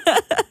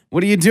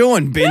 What are you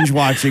doing binge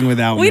watching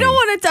without me? We don't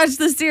want to touch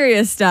the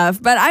serious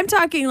stuff, but I'm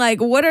talking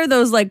what are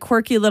those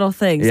quirky little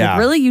things? Yeah.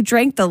 Really, you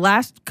drank the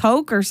last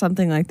Coke or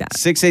something like that?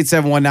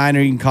 68719,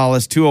 or you can call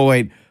us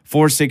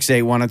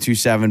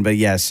 208-468-1027. But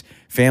yes,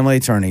 family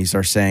attorneys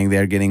are saying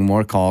they're getting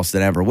more calls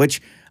than ever, which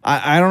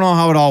I don't know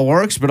how it all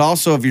works, but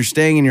also if you're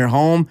staying in your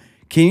home,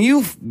 can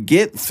you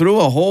get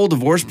through a whole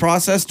divorce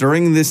process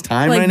during this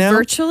time right now?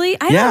 Virtually?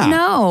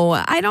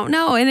 I don't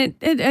know. And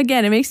it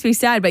again, it makes me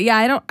sad. But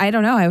yeah, I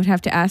don't know. I would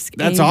have to ask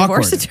a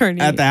divorce attorney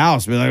at the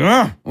house. Be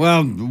like,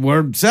 well,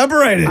 we're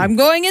separated. I'm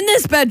going in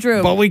this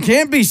bedroom. But we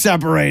can't be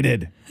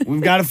separated.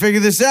 We've got to figure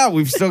this out.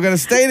 We've still got to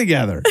stay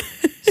together.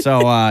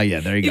 So, there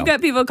you go. You've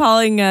got people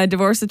calling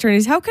divorce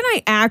attorneys. How can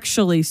I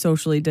actually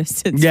socially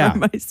distance from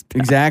my spouse?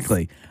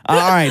 Exactly. All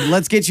right,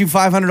 let's get you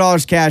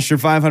 $500 cash or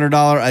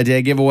 $500 a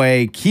day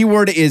giveaway.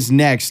 Keyword is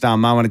next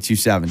on My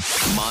 1027.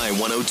 My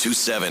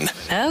 1027.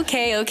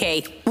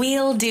 Okay.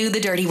 We'll do the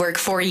dirty work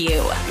for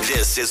you.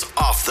 This is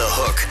Off the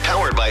Hook,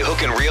 powered by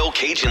Hook and Reel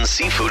Cajun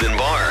Seafood and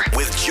Bar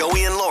with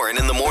Joey and Lauren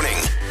in the morning.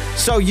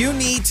 So you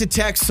need to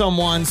text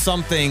someone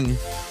something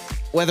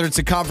whether it's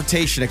a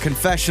confrontation, a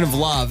confession of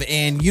love,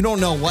 and you don't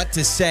know what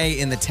to say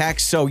in the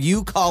text, so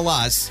you call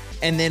us,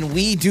 and then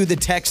we do the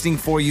texting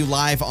for you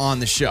live on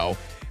the show.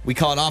 We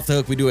call it Off the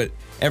Hook. We do it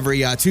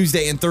every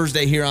Tuesday and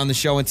Thursday here on the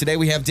show, and today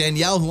we have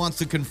Danielle who wants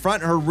to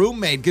confront her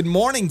roommate. Good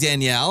morning,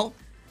 Danielle.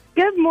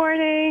 Good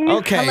morning.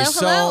 Okay, hello.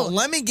 so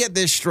let me get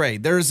this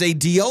straight. There's a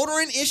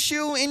deodorant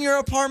issue in your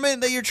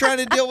apartment that you're trying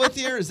to deal with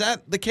here. Is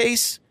that the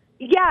case?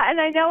 Yeah, and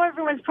I know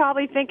everyone's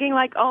probably thinking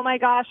like, oh my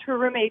gosh, her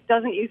roommate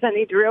doesn't use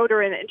any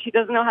deodorant and she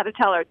doesn't know how to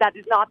tell her. That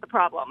is not the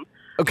problem.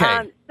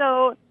 Okay.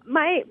 So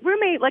my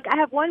roommate, I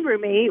have one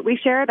roommate. We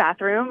share a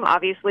bathroom,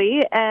 obviously,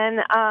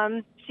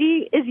 and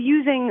she is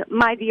using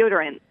my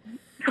deodorant.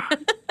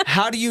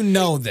 How do you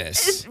know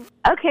this?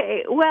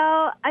 Okay,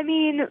 well, I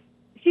mean,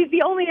 she's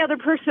the only other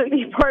person in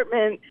the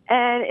apartment,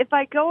 and if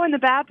I go in the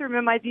bathroom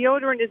and my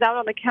deodorant is out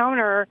on the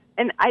counter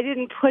and I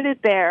didn't put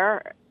it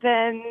there,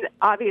 then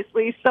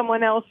obviously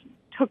someone else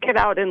took it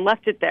out and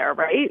left it there,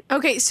 right?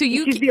 Okay, so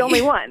she's the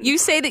only one. You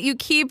say that you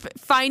keep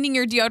finding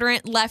your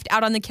deodorant left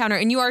out on the counter,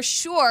 and you are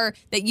sure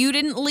that you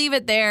didn't leave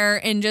it there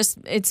and just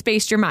it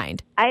spaced your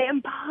mind. I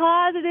am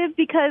positive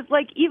because,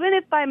 even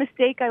if by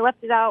mistake I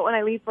left it out when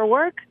I leave for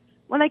work,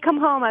 when I come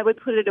home, I would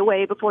put it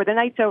away before the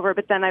night's over,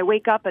 but then I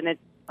wake up and it's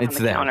on the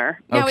there.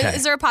 counter. Now, Okay.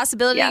 is there a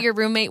possibility your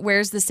roommate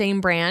wears the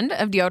same brand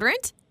of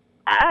deodorant?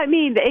 I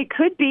mean, it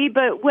could be,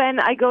 but when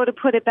I go to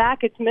put it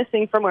back, it's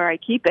missing from where I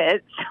keep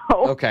it.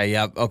 So Okay,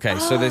 yep. Okay,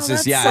 so this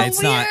is, that's so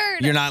it's not,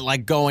 weird. you're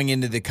not going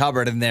into the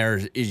cupboard and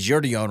there is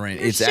your deodorant.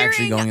 You're It's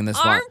actually sharing going in the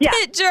spot.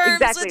 armpit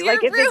germs exactly.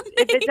 with your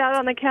If it's out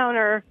on the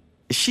counter,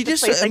 She the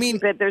just, place I mean,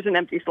 keep it, there's an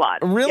empty slot.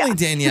 really, Yeah.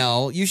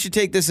 Danielle, you should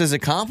take this as a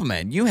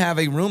compliment. You have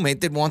a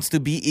roommate that wants to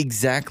be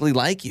exactly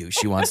like you.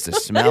 She wants to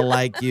smell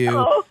like you.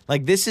 Oh.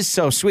 This is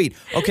so sweet.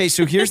 Okay,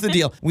 so here's the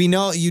deal. We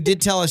know you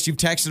did tell us you've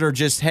texted her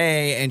just,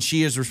 hey, and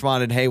she has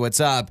responded, hey, what's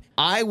up?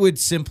 I would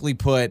simply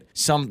put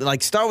start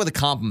with a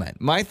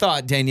compliment. My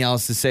thought, Danielle,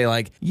 is to say,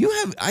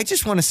 I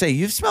just want to say,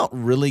 you've smelled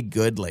really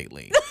good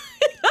lately.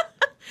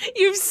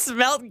 You've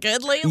smelled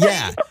good lately?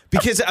 Yeah,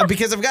 because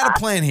I've got a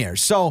plan here.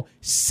 So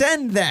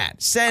send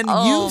that.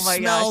 Oh You've my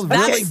smelled gosh,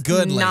 really that's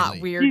good not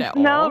lately. weird You at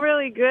smell all.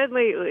 really good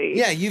lately.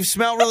 Yeah, you've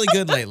smelled really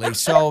good lately.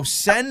 So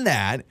send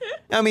that.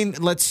 I mean,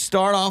 let's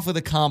start off with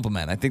a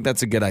compliment. I think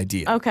that's a good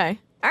idea. Okay.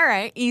 All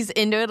right. Ease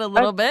into it a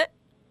little bit.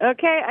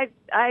 Okay,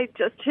 I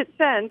just hit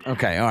send.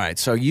 Okay, all right.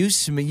 So you've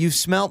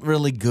smelled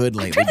really good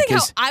lately. I'm trying to think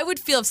how I would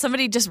feel if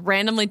somebody just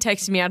randomly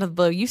texted me out of the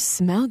blue, you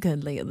smell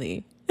good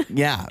lately.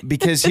 Yeah,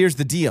 because here's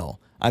the deal.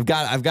 I've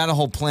got a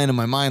whole plan in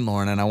my mind,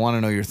 Lauren, and I want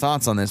to know your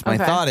thoughts on this. My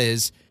thought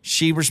is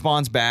she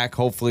responds back,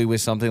 hopefully with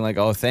something like,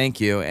 oh,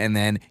 thank you. And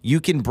then you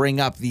can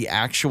bring up the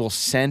actual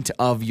scent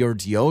of your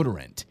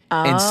deodorant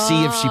and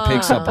see if she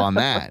picks up on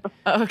that.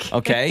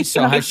 Okay,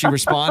 so has she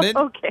responded?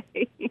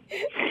 Okay.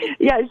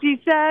 Yeah,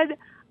 she said,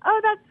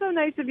 oh, that's so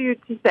nice of you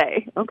to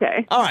say.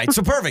 Okay. All right,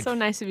 so perfect. So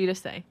nice of you to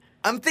say.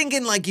 I'm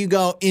thinking you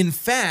go, in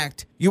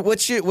fact,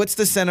 what's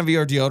the scent of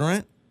your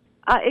deodorant?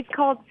 It's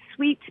called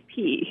Sweet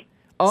Pea.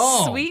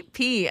 Oh. Sweet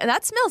pea.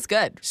 That smells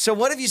good. So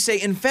what if you say,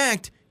 in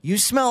fact, you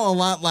smell a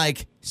lot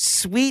like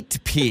sweet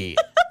pea. ...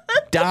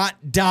 That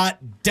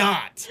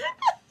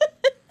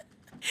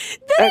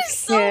is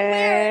so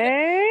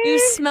weird. You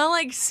smell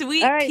like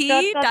sweet All right,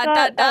 pea. ...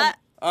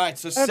 All right,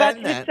 so Oh, send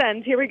that's that.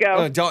 send. Here we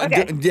go.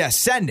 Yeah,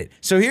 send it.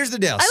 So here's the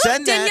deal. I love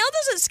Send Danielle that.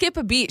 doesn't skip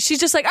a beat. She's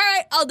just like, all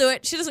right, I'll do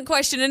it. She doesn't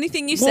question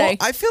anything you Well, say.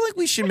 I feel like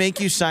we should make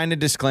you sign a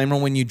disclaimer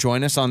when you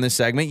join us on this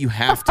segment. You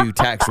have to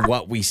text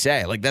what we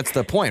say. That's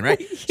the point,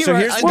 right? So are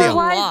here's the under deal.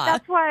 law.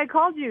 That's why I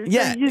called you.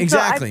 Yeah, So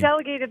exactly. I've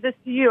delegated this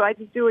to you. I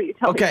just do what you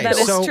tell me. Okay, That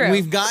is so true.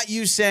 we've got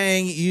you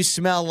saying you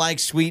smell like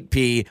sweet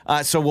pea.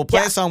 So we'll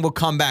play a song. We'll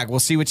come back. We'll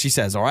see what she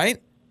says, all right?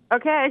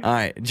 Okay. All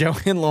right. Joe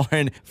and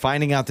Lauren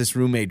finding out this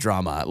roommate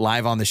drama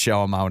live on the show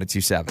on My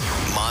 1027.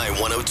 My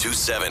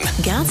 1027.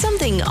 Got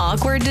something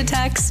awkward to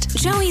text?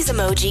 Joey's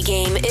emoji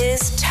game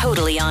is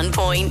totally on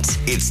point.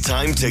 It's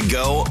time to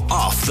go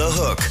off the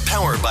hook.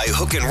 Powered by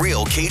Hook and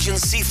Reel Cajun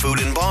Seafood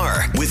and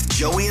Bar with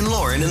Joey and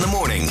Lauren in the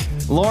morning.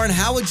 Lauren,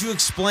 how would you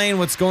explain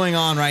what's going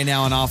on right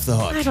now on Off the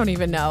Hook? I don't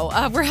even know.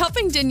 We're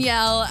helping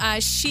Danielle.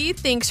 She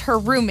thinks her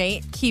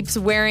roommate keeps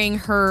wearing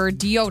her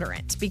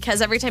deodorant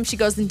because every time she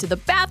goes into the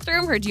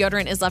bathroom, her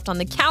deodorant is left on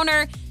the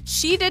counter.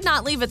 She did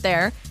not leave it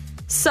there.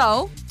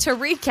 So, to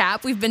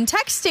recap, we've been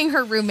texting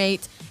her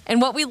roommate, and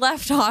what we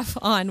left off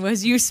on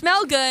was you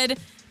smell good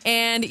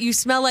and you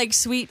smell like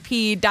sweet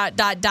pea ...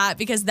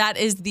 because that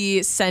is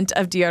the scent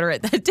of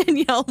deodorant that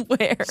Danielle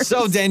wears.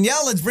 So,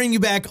 Danielle, let's bring you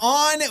back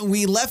on.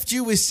 We left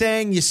you with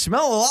saying you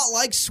smell a lot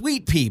like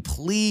sweet pea.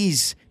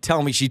 Please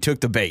tell me she took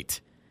the bait.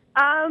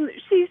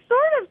 She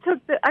sort of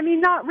took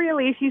not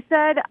really. She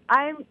said,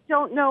 I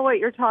don't know what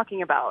you're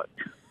talking about.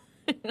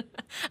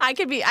 I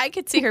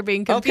could see her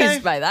being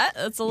confused by that.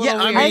 That's a little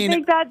weird. I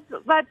think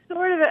that's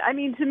sort of it. I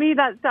mean, to me,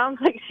 that sounds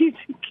like she's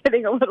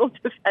getting a little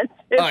defensive.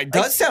 It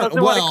does sound.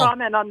 I want to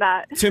comment on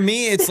that. To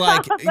me, it's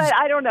like. But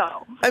I don't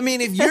know. I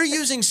mean, if you're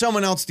using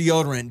someone else's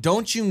deodorant,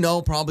 don't you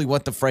know probably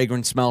what the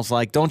fragrance smells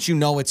like? Don't you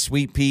know it's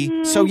sweet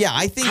pea? So yeah,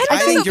 I think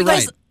you're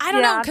right. I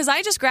don't know, because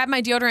I just grab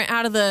my deodorant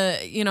out of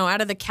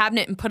the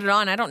cabinet and put it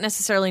on. I don't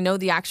necessarily know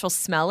the actual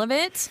smell of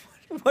it.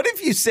 What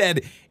if you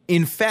said,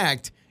 in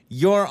fact,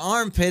 your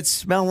armpits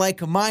smell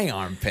like my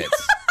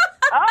armpits?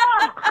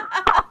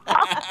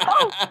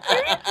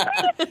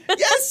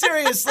 Yes,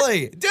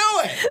 seriously. Do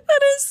it.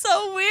 That is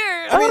so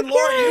weird. I mean,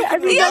 Lauren, you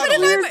can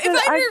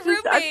if I'm your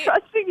roommate. I'm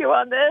trusting you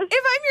on this.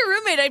 If I'm your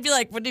roommate, I'd be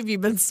like, what, have you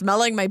been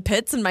smelling my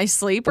pits in my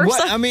sleep or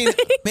something? I mean,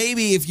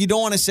 maybe if you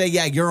don't want to say,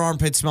 yeah, your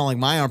armpits smell like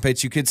my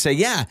armpits, you could say,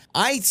 yeah,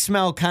 I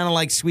smell kind of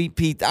like sweet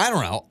pea. I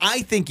don't know.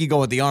 I think you go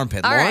with the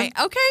armpit, All Lauren. right.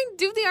 Okay.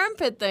 Do the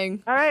armpit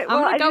thing. All right.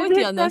 I'm Well, going to go with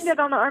you on this. I didn't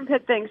on the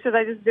armpit thing. Should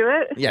I just do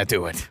it? Yeah,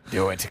 do it.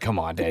 Do it. Come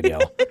on,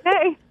 Danielle.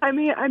 Okay. I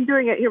mean, I'm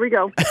doing it. Here we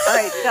go. All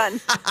right. Done.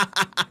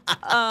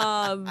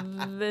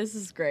 This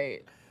is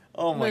great.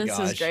 Oh, my gosh.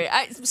 This is great.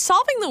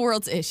 Solving the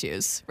world's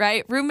issues,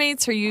 right?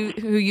 Roommates who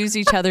use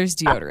each other's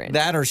deodorant.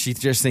 That or she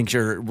just thinks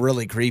you're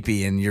really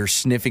creepy and you're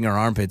sniffing her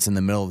armpits in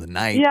the middle of the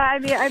night. Yeah,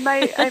 I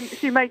mean,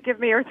 she might give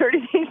me her 30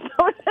 days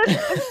notice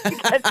when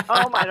she gets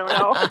home. I don't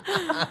know.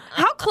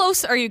 How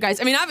close are you guys?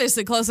 I mean,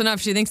 obviously close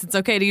enough she thinks it's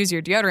okay to use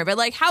your deodorant, but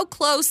like how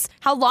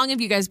long have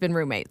you guys been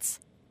roommates?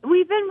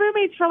 We've been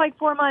roommates for like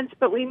 4 months,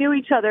 but we knew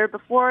each other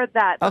before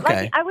that.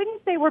 Okay. Like, I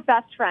wouldn't say we're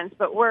best friends,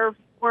 but we're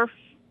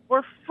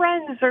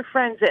friends or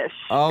friends-ish.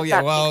 Oh,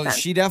 yeah. Well,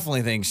 she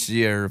definitely thinks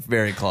you're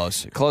very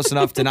close. Close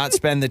enough to not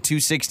spend the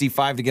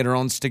 $265 to get her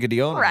own stick of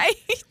deodorant. Right.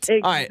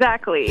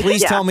 Exactly. Right.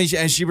 Please tell me,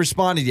 has she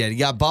responded yet? You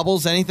got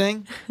bubbles,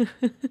 anything?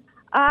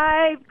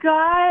 I've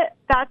got,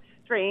 that's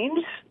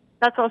strange.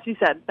 That's all she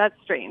said. That's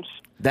strange.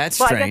 That's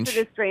well, strange. I guess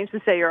it is strange to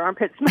say your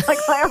armpits smell like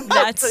my armpits.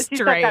 That's so she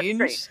said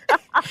strange.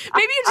 That's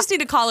Maybe you just need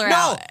to call her No,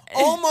 out.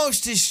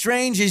 almost as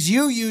strange as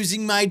you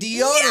using my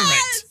deodorant.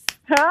 Yes!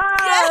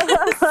 I'm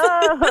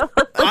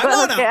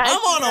I'm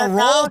on a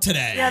roll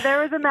today. Yeah,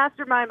 there was a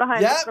mastermind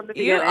behind this from the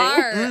You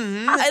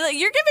beginning. are.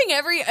 You're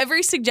giving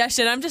every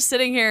suggestion. I'm just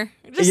sitting here,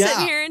 sitting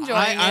here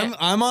enjoying it.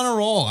 I'm on a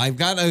roll. I've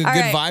got a good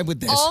vibe with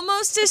this.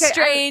 Almost as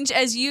strange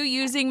as you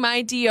using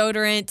my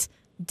deodorant.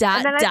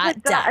 And then I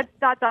put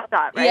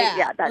dot, right?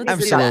 Yeah, that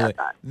absolutely.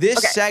 dot. This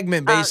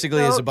segment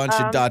basically is a bunch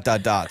of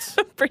dots.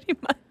 Pretty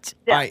much.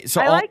 Yeah. All right,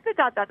 so I like the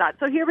dot.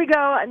 So here we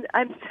go. And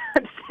I'm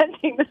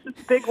sending this is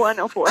a big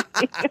one for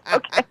me.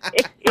 Okay.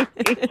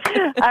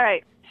 All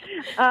right.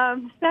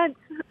 Sent.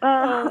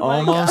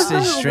 Almost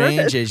as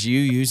strange as you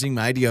using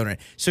my deodorant.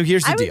 So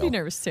here's the deal. I would be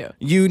nervous too.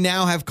 You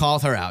now have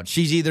called her out.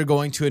 She's either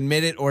going to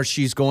admit it or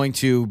she's going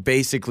to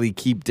basically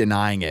keep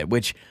denying it,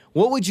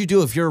 what would you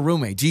do if you're a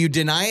roommate? Do you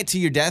deny it to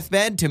your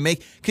deathbed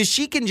because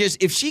she can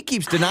just, if she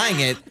keeps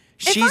denying it,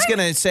 she's going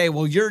to say,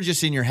 well, you're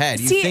just in your head.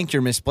 You think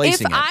you're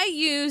misplacing it. If I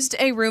used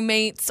a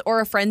roommate's or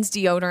a friend's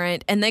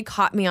deodorant and they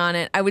caught me on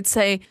it, I would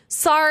say,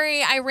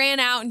 sorry, I ran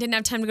out and didn't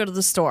have time to go to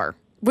the store.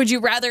 Would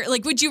you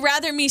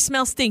rather me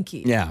smell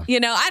stinky? Yeah.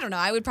 I don't know.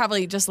 I would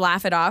probably just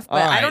laugh it off,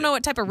 but right. I don't know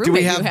what type of roommate do we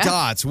you have have.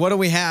 dots? What do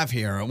we have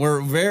here? We're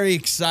very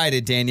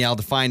excited, Danielle,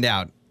 to find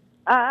out.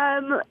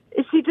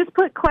 She just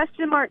put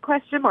question mark.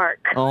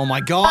 Oh, my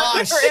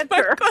gosh. Her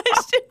answer.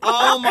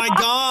 Oh, my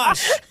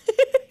gosh.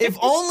 If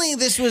only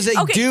this was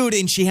a dude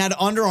and she had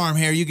underarm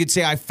hair, you could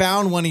say, I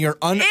found one of your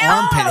armpit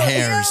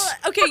hairs.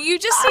 Ew. Okay, you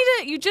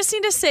just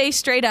need to say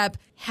straight up,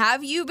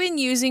 have you been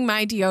using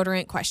my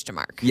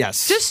deodorant? ?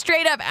 Yes. Just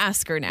straight up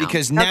ask her now.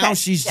 Because now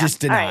she's just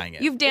denying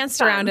it. You've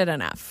danced around it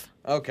enough.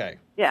 Okay.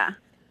 Yeah.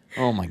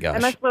 Oh, my gosh.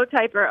 I'm a slow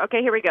typer.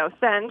 Okay, here we go.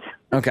 Send.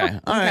 Okay.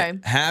 All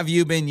right. Have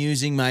you been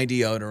using my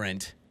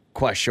deodorant? ?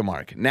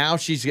 Now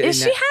she's getting.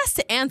 She has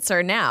to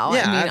answer now.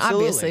 Yeah, I mean, absolutely.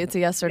 obviously, it's a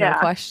yes or no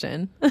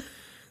question.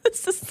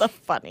 This is so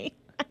funny.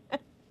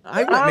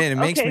 I admit, it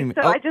makes me.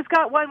 So I just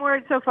got one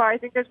word so far. I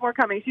think there's more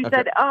coming. She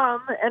said,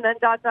 and then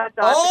dot.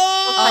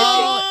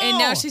 Oh! And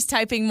now she's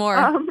typing more.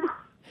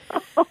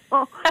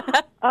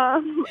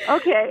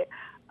 Okay.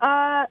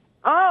 I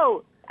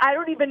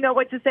don't even know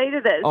what to say to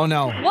this. Oh,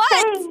 no.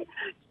 What?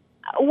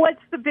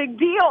 What's the big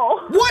deal?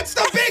 What's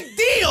the big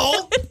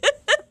deal?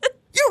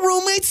 Your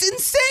roommate's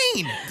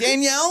insane,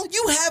 Danielle.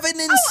 You have an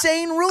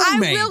insane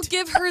roommate. I will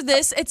give her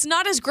this. It's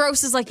not as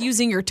gross as like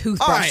using your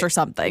toothbrush or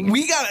something.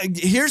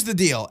 Here's the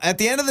deal. At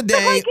the end of the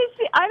day,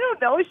 I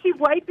don't know. Is she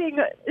wiping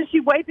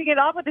it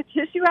off with a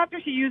tissue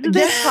after she uses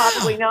it?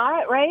 Probably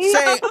not, right?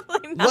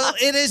 Well,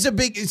 it is a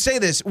big. Say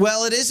this.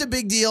 Well, it is a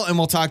big deal, and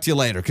we'll talk to you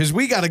later because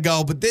we got to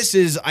go. But this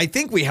is. I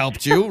think we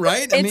helped you,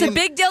 right? It's a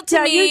big deal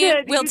to me. You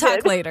did. We'll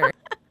talk later.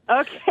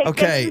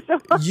 Okay.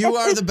 You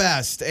are the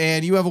best,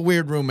 and you have a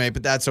weird roommate,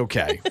 but that's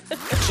okay.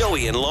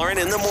 Joey and Lauren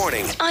in the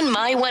morning. On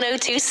My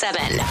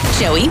 1027.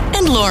 Joey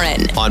and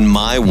Lauren. On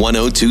My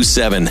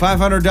 1027.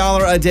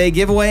 $500 a day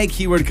giveaway.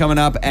 Keyword coming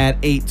up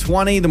at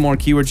 8:20. The more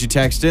keywords you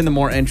text in, the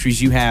more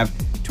entries you have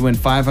to win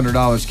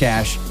 $500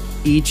 cash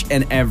each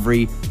and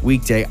every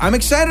weekday. I'm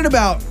excited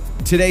about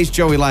today's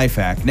Joey Life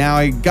Hack. Now,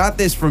 I got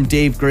this from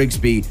Dave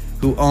Grigsby,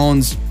 who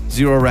owns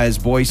Zero Res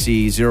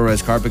Boise, Zero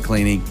Res Carpet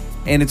Cleaning,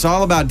 and it's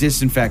all about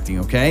disinfecting,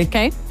 okay?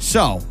 Okay.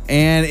 So,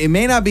 and it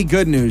may not be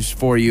good news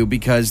for you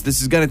because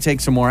this is going to take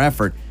some more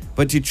effort,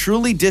 but to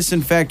truly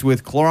disinfect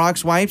with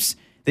Clorox wipes,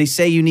 they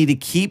say you need to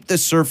keep the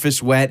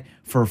surface wet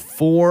for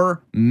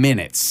 4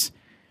 minutes.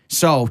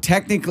 So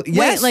technically,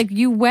 yes. Wait.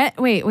 You wet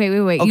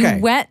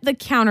the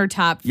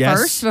countertop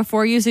first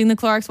before using the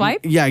Clorox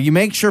wipe? Yeah, you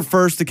make sure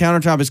first the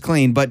countertop is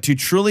clean, but to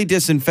truly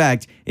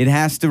disinfect, it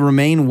has to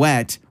remain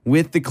wet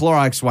with the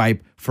Clorox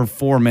wipe for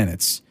 4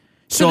 minutes.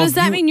 So does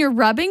that mean you're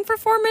rubbing for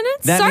 4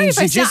 minutes? Sorry if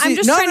I'm just trying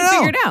to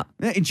figure it out.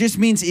 It just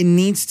means it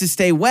needs to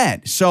stay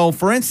wet. So,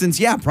 for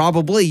instance,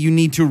 probably you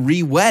need to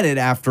re-wet it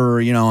after,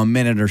 a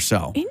minute or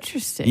so.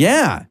 Interesting.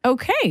 Yeah.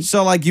 Okay.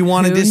 So, you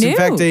want to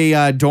disinfect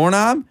a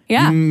doorknob?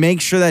 Yeah. You make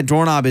sure that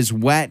doorknob is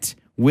wet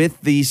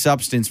with the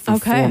substance for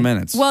 4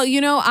 minutes. Well,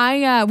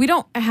 we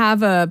don't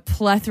have a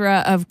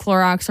plethora of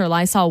Clorox or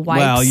Lysol wipes.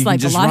 Well, you can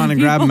just run and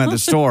grab them at the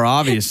store,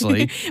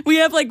 obviously. We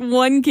have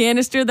one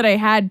canister that I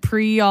had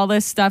pre all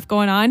this stuff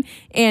going on,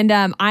 and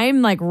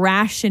I'm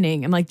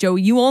rationing. I'm like, Joe,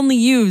 you only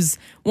use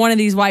one of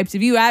these wipes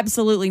if you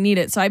absolutely need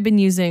it. So I've been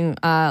using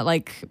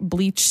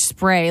bleach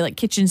spray,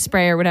 kitchen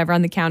spray or whatever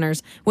on the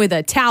counters with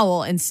a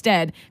towel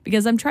instead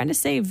because I'm trying to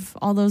save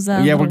all those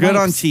we're good wipes.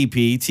 on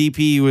TP.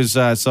 TP was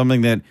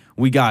something that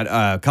we got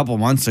a couple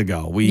months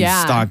ago. We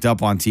stocked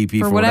up on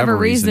TP for whatever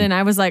reason.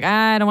 I was like,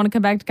 I don't want to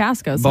come back to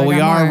Costco. So but we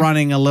are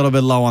running a little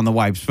bit low on the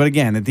wipes. But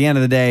again, at the end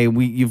of the day,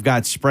 you've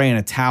got spray and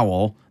a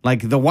towel.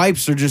 The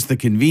wipes are just the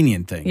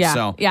convenient thing. Yeah.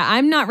 So. Yeah,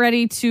 I'm not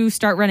ready to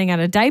start running out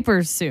of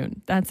diapers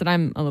soon. That's what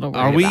I'm a little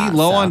worried about. Are we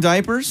low on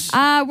diapers?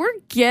 We're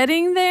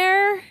getting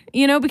there,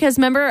 because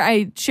remember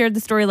I shared the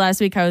story last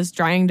week. I was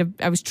trying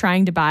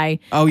to buy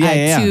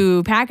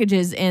 2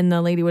 packages and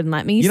the lady wouldn't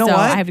let me. You know so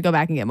what? I have to go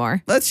back and get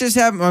more. Let's just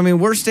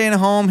we're staying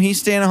home. He's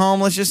staying home.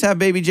 Let's just have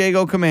baby Jay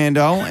go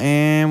commando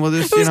and we'll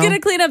just, Who's going to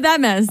clean up that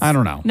mess? I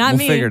don't know. Not we'll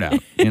me. Figure it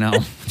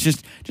out.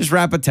 Just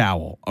wrap a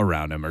towel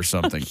around him or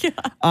something.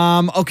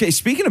 Okay,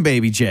 speaking of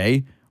baby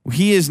Jay,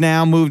 he is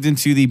now moved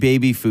into the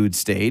baby food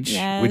stage,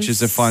 which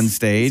is a fun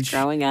stage. He's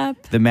growing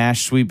up. The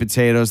mashed sweet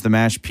potatoes, the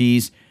mashed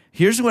peas.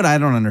 Here's what I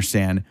don't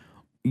understand.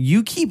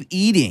 You keep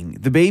eating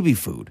the baby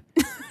food.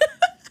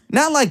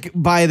 Not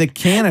by the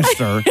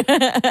canister,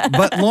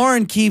 but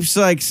Lauren keeps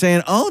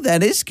saying, "Oh,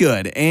 that is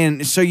good,"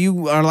 and so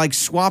you are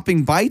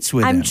swapping bites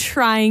with him. I'm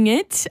trying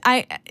it.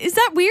 Is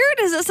that weird?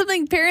 Is that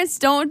something parents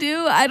don't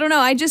do? I don't know.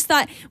 I just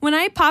thought when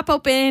I pop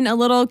open a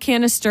little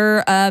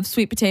canister of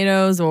sweet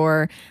potatoes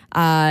or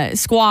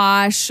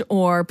squash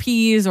or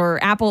peas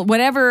or apple,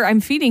 whatever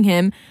I'm feeding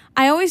him,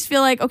 I always feel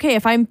like, okay,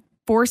 if I'm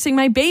forcing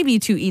my baby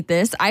to eat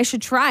this, I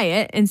should try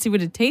it and see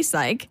what it tastes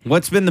like.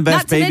 What's been the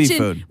best baby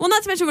food? Well,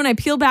 not to mention when I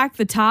peel back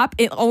the top,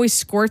 it always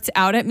squirts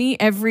out at me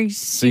every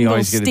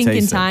single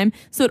stinking time.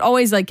 So it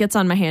always gets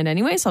on my hand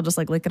anyway. So I'll just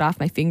lick it off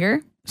my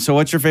finger. So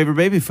what's your favorite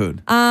baby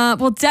food?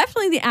 Well,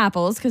 definitely the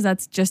apples because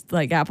that's just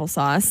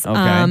applesauce.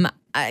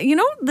 Okay.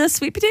 The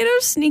sweet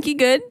potatoes, sneaky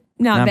good,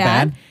 not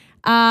bad.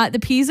 The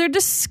peas are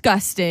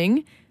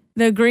disgusting.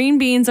 The green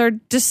beans are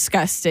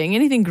disgusting.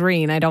 Anything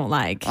green, I don't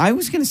like. I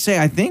was going to say,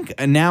 I think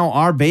now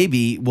our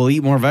baby will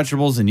eat more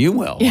vegetables than you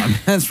will. Yeah.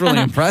 That's really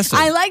impressive.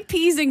 I like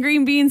peas and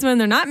green beans when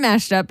they're not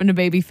mashed up into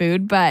baby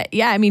food. But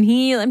yeah, I'm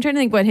trying to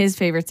think what his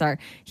favorites are.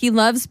 He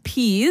loves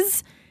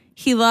peas.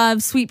 He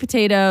loves sweet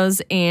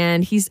potatoes.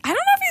 And I don't know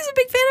if he's a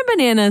big fan of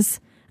bananas.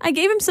 I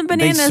gave him some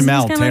bananas. They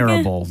smell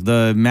terrible.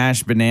 The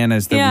mashed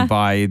bananas that we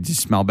buy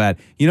just smell bad.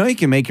 You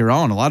can make your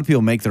own. A lot of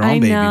people make their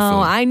own baby food.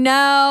 I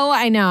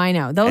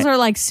know. Those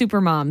are super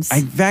moms.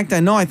 In fact,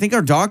 I know. I think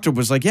our doctor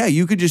was like, yeah,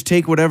 you could just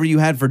take whatever you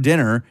had for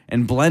dinner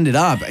and blend it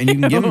up and you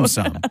can give him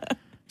some.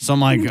 So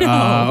I'm like,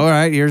 all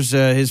right, here's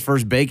his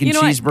first bacon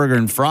cheeseburger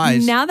and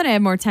fries. Now that I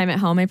have more time at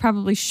home, I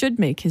probably should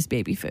make his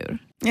baby food.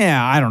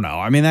 Yeah, I don't know.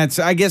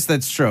 I guess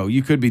that's true.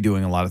 You could be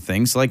doing a lot of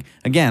things.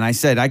 Again, I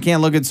said I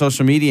can't look at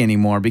social media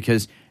anymore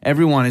because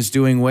everyone is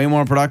doing way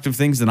more productive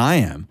things than I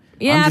am.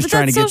 Yeah, I'm just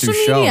trying to get through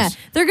media. shows.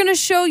 They're going to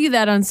show you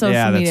that on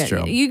social media.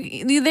 Yeah,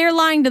 that's true. They're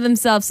lying to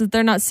themselves that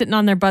they're not sitting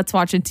on their butts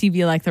watching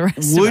TV like the rest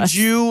of us.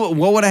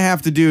 What would I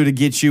have to do to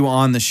get you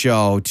on the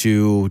show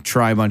to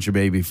try a bunch of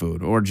baby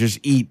food or just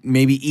eat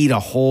a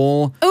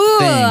whole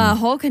thing? A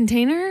whole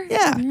container?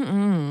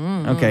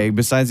 Yeah. Okay,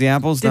 besides the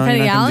apples?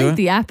 Depending, I'll eat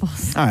the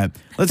apples. All right.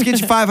 Let's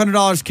get you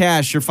 $500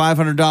 cash, your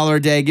 $500 a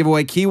day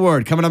giveaway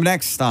keyword coming up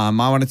next on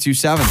My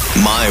 1027.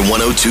 My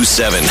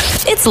 1027.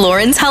 It's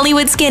Lauren's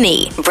Hollywood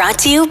Skinny, brought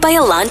to you by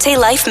Alante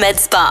Life Med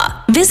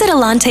Spa. Visit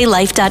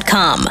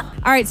AlanteLife.com.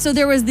 All right, so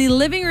there was the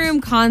Living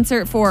Room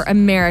Concert for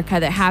America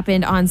that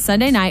happened on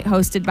Sunday night,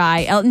 hosted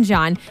by Elton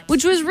John,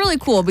 which was really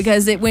cool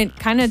because it went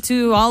kind of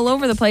to all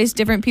over the place,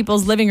 different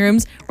people's living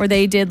rooms where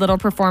they did little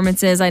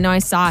performances. I know I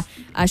saw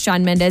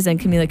Shawn Mendes and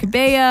Camila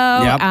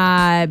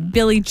Cabello,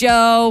 Billy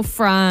Joe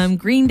from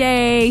Green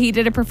Day. He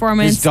did a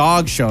performance. His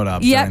dog showed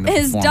up. Yep,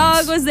 his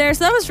dog was there.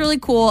 So that was really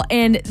cool.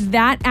 And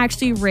that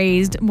actually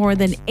raised more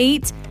than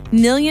 $8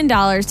 million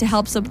to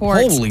help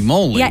support. Holy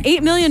moly. Yeah,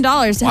 $8 million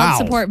to help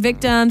support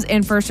victims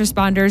and first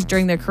responders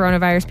during the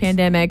coronavirus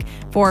pandemic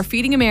for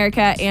Feeding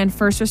America and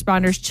First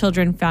Responders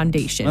Children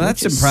Foundation. Well,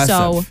 that's which is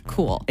impressive. So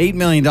cool. $8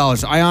 million.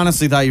 I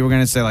honestly thought you were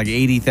going to say like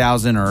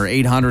 80,000 or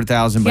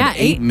 800,000, but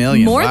 $8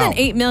 million. More than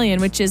 $8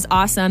 million, which is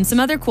awesome. Some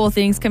other cool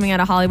things coming out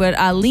of Hollywood.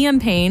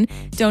 Liam Payne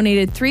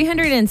donated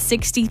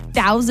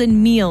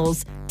 360,000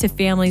 meals to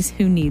families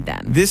who need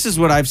them. This is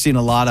what I've seen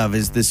a lot of,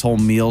 is this whole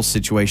meal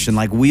situation,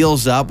 like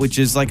Wheels Up, which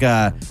is like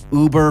a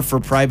Uber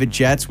for private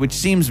jets, which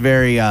seems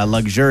very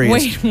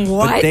luxurious. Wait,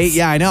 what? But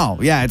I know.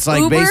 Yeah, it's like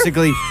Uber?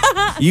 basically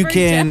you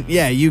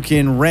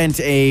can rent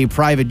a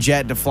private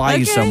jet to fly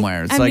you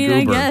somewhere. It's like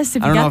Uber. I guess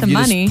if I you don't know got if the you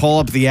money. just pull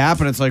up the app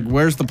and it's like,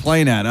 where's the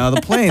plane at?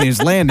 The plane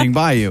is landing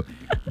by you.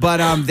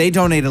 But they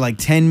donated like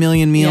 10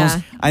 million meals.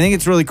 Yeah. I think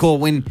it's really cool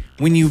when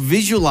you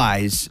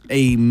visualize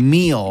a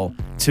meal.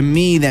 To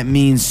me, that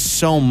means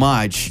so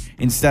much.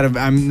 Instead of,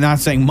 I'm not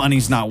saying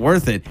money's not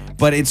worth it,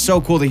 but it's so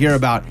cool to hear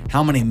about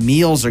how many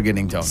meals are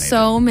getting donated.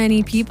 So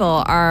many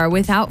people are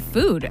without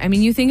food. I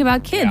mean, you think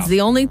about kids. Yeah.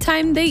 The only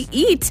time they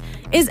eat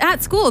is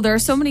at school. There are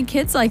so many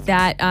kids like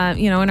that,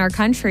 in our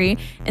country.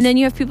 And then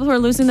you have people who are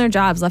losing their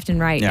jobs left and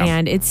right. Yeah.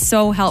 And it's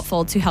so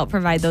helpful to help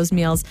provide those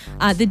meals.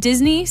 The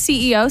Disney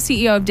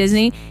CEO of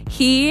Disney,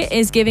 he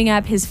is giving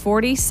up his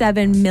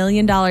 $47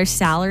 million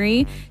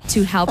salary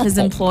to help his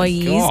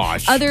employees.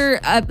 Gosh. Other,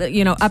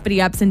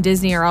 uppity ups in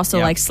Disney are also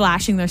like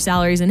slashing their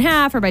salaries in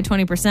half or by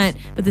 20%.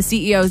 But the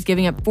CEO is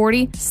giving up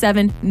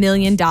 $47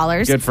 million.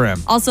 Good for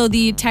him. Also,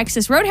 the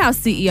Texas Roadhouse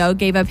CEO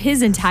gave up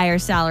his entire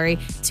salary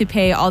to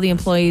pay all the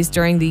employees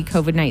during the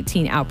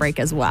COVID-19 outbreak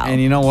as well.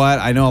 And you know what?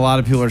 I know a lot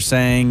of people are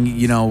saying,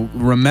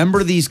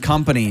 remember these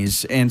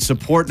companies and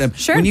support them.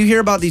 Sure. When you hear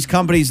about these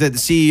companies that the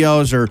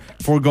CEOs are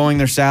foregoing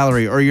their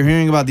salary, or you're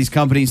hearing about these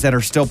companies that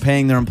are still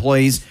paying their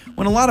employees,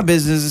 when a lot of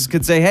businesses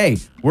could say, hey,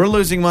 we're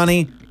losing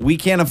money, we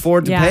can't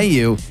afford to pay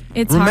you.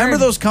 It's Remember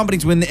hard. those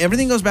companies, when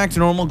everything goes back to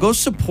normal, go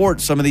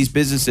support some of these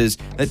businesses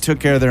that took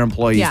care of their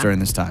employees during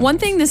this time. One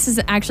thing this has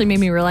actually made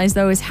me realize,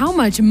 though, is how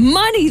much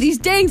money these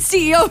dang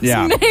CEOs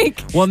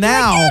make. Well,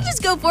 now I'll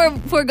just go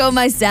forego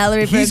my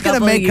salary for a he's going to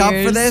couple make of up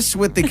years. for this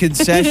with the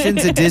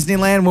concessions at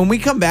Disneyland. When we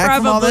come back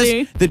from all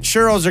Probably. this, the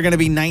churros are going to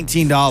be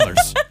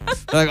 $19.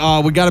 Like,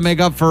 oh, we got to make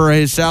up for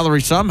his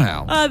salary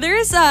somehow.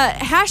 There's a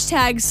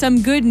hashtag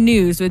some good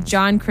news with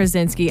John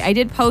Krasinski. I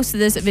did post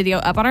this video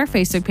up on our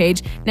Facebook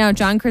page. Now,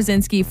 John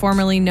Krasinski,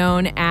 formerly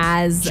known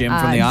as Jim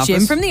from The Office.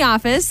 Jim from The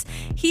Office,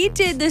 he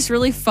did this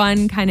really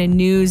fun kind of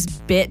news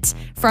bit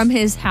from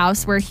his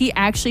house where he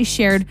actually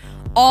shared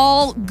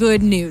all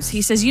good news.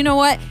 He says, you know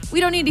what? We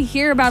don't need to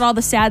hear about all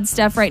the sad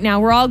stuff right now.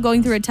 We're all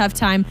going through a tough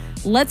time.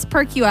 Let's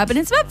perk you up. And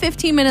it's about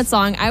 15 minutes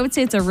long. I would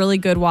say it's a really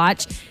good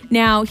watch.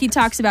 Now, he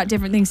talks about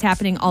different things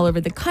happening all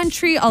over the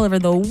country, all over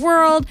the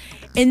world.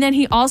 And then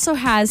he also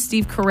has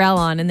Steve Carell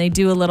on, and they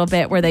do a little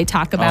bit where they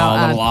talk about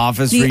a little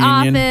Office the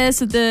reunion.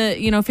 Office with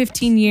the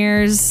 15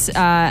 years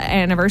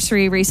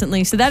anniversary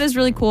recently. So that is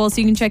really cool.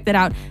 So you can check that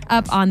out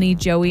up on the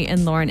Joey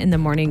and Lauren in the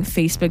Morning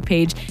Facebook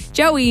page.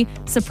 Joey,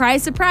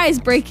 surprise, surprise,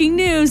 breaking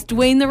news.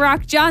 Dwayne "The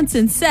Rock"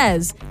 Johnson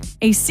says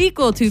a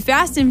sequel to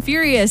Fast and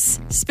Furious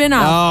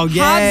spinoff, Oh,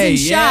 yay, Hobbs and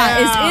Shaw,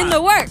 yeah. is in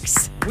the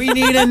works. We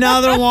need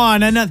another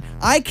one.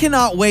 I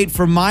cannot wait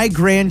for my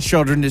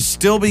grandchildren to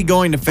still be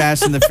going to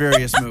Fast and the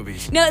Furious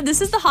movies. No,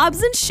 this is the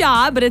Hobbs and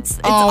Shaw, but it's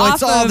It's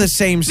off all of the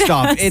same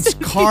stuff. It's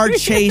car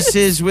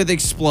chases with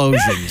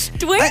explosions.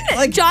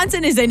 Dwayne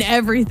Johnson is in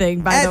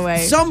everything, by the way.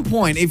 At some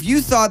point, if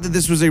you thought that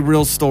this was a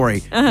real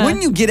story,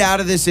 wouldn't you get out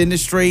of this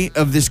industry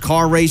of this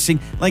car racing?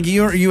 Like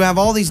you have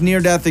all these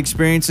near-death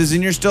experiences,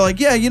 and you're still like,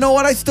 yeah, you know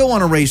what? I still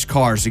want to race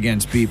cars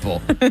against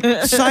people.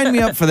 Sign me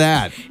up for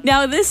that.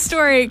 Now, this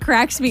story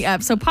cracks me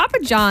up. So Papa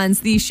John's,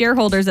 the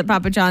shareholders at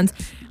Papa John's,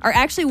 are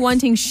actually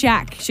wanting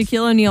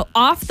Shaquille O'Neal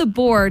off the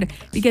board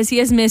because he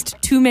has missed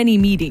too many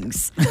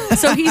meetings.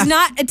 So he's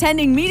not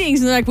attending meetings,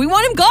 and they're like, we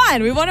want him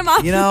gone. We want him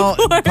off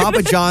the board.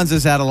 Papa John's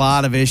has had a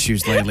lot of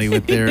issues lately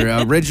with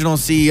their original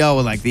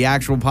CEO, like the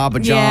actual Papa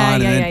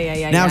John.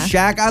 Now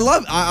Shaq,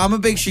 I'm a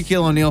big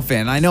Shaquille O'Neal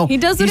fan. I know he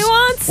does what he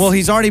wants. Well,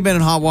 he's already been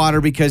in hot water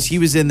because he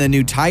was in the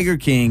new Tiger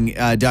King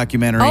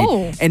documentary.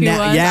 Oh, and he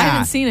now, was? yeah, I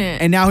haven't seen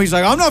it. And now he's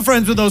like, I'm not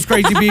friends with those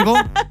crazy people.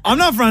 I'm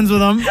not friends with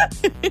them.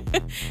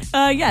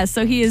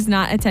 So he is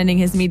not attending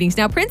his meetings.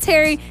 Now, Prince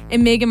Harry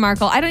and Meghan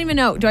Markle, I don't even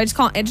know. Do I just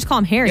call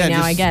him Harry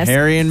now, I guess.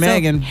 Harry and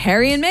Meghan.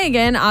 Harry and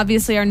Meghan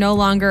obviously are no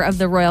longer of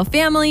the royal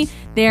family.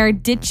 They are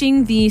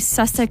ditching the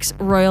Sussex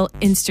Royal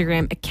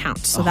Instagram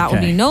account. So that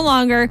will be no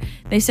longer.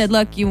 They said,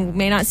 look, you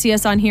may not see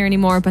us on here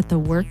anymore, but the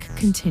work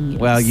continues.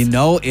 Well,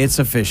 it's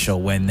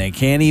official when they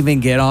can't even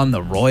get on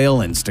the royal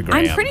Instagram.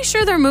 I'm pretty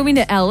sure they're moving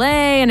to LA,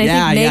 and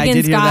I think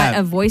Meghan's got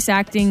a voice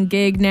acting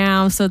gig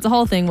now. So it's a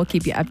whole thing. We'll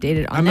keep you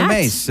updated on that. I'm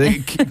amazed.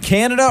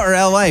 Canada or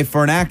LA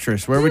for an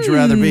actress? Where would you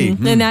rather be?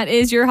 And that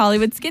is your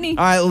Hollywood Skinny.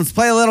 All right, let's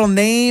play a little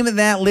Name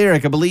That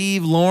Lyric. I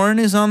believe Lauren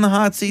is on the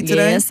hot seat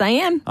today. Yes, I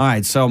am. All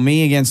right, so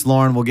me against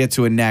Lauren. We'll get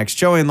to it next.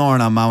 Joey and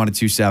Lauren on My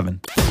 102.7.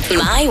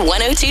 My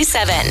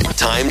 1027.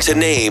 Time to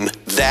name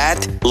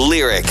that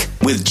lyric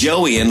with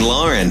Joey and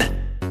Lauren.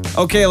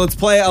 Okay, let's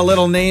play a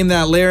little Name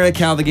That Lyric.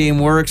 How the game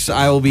works,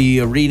 I will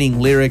be reading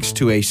lyrics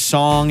to a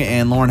song,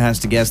 and Lauren has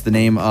to guess the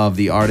name of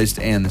the artist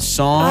and the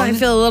song. I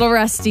feel a little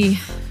rusty.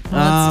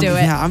 Let's do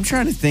it. Yeah, I'm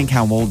trying to think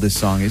how old this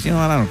song is. You know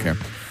what? I don't care.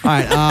 All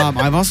right,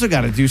 I've also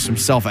got to do some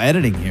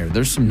self-editing here.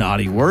 There's some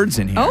naughty words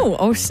in here.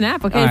 Oh,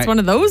 snap. Okay, it's one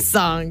of those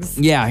songs.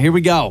 Yeah, here we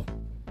go.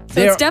 So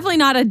it's definitely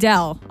not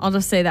Adele. I'll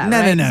just say that. No,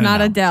 right? no, It's not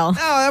no. Adele.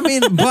 No, I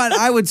mean, but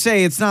I would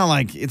say it's not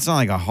like a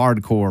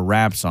hardcore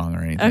rap song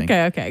or anything.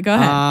 Okay, go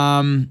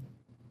ahead.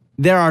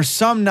 There are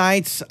some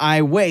nights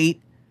I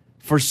wait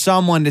for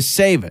someone to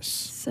save us,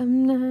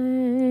 Some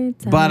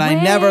nights but I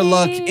never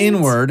look wait.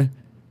 inward.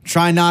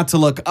 Try not to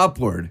look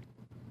upward.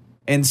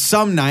 And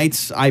some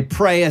nights I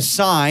pray a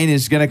sign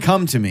is going to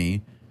come to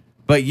me,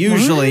 but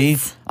usually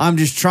I'm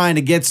just trying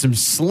to get some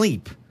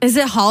sleep. Is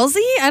it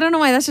Halsey? I don't know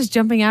why that's just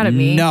jumping out at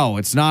me. No,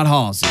 it's not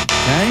Halsey.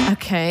 Okay?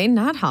 Okay,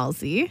 not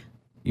Halsey.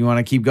 You want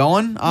to keep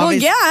going? Well,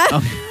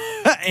 yeah.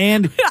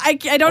 And I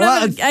don't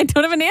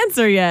have an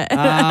answer yet. what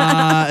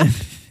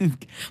is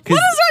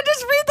that?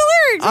 Just read the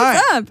lyrics.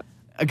 What's up?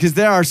 Because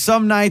there are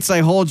some nights I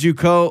hold you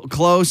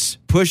close,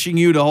 pushing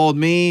you to hold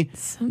me,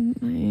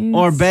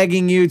 or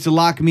begging you to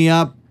lock me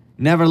up,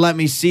 never let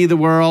me see the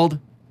world.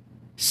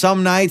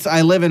 Some nights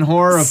I live in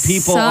horror of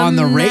people on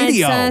the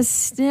radio. Some nights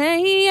I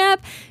stay up.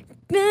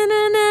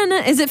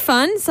 Na-na-na-na. Is it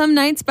Fun? Some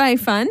Nights by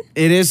Fun?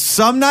 It is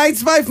Some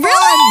Nights by Fun.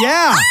 Really?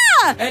 Yeah.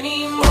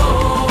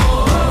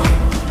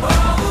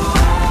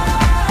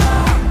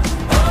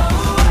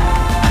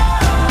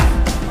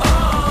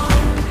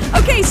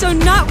 Okay, so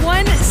not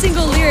one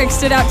single lyric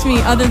stood out to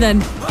me other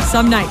than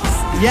Some Nights.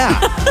 Yeah.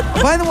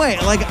 By the way,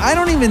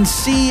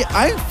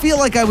 I feel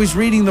like I was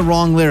reading the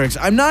wrong lyrics.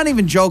 I'm not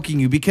even joking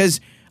you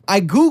because I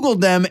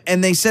Googled them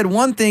and they said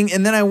one thing,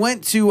 and then I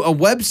went to a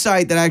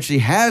website that actually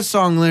has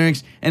song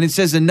lyrics and it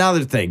says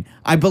another thing.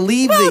 I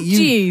believe that you.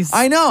 Jeez.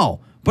 I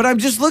know, but I'm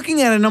just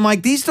looking at it and I'm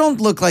like, these don't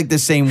look like the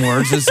same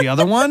words as the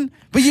other one.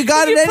 But you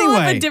got Did it you pull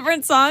anyway. up a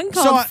different song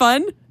called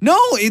Fun? No,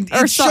 it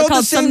showed the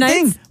called same Some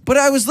thing. Nights? But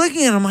I was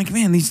looking at it, I'm like,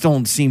 man, these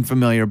don't seem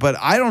familiar. But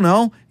I don't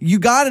know. You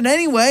got it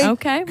anyway.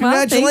 Okay,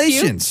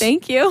 Congratulations. Well,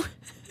 thank you.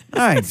 All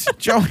right,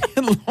 Joey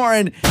and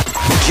Lauren.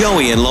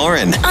 Joey and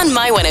Lauren. On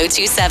My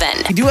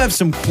 1027. We do have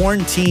some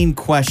quarantine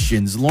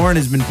questions. Lauren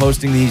has been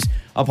posting these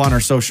up on our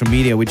social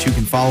media, which you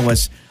can follow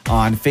us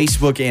on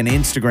Facebook and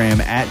Instagram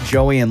at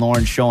Joey and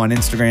Lauren Show on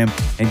Instagram,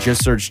 and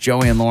just search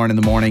Joey and Lauren in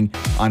the Morning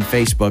on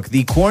Facebook.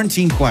 The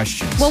quarantine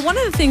questions. Well, one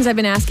of the things I've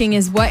been asking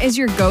is what is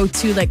your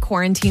go-to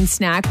quarantine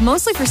snack?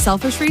 Mostly for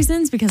selfish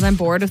reasons because I'm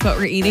bored with what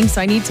we're eating.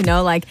 So I need to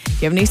know, do you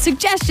have any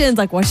suggestions?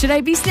 What should I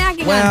be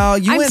snacking on? Well,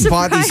 you went and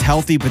bought these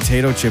healthy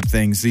potato chip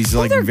things. These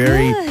they're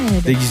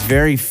good. These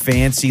very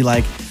fancy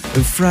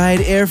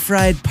air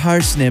fried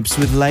parsnips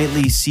with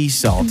lightly sea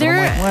salt.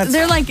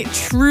 They're like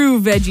true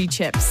veggie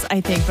chips,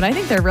 I think, but I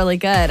think they're really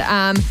good.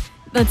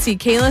 Let's see.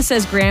 Kayla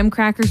says graham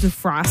crackers with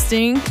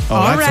frosting. Oh,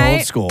 All that's right.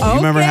 old school. You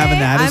remember having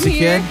that as a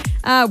kid?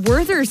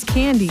 Werther's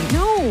candy.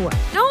 No,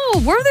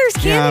 Werther's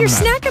candy. Yeah, You're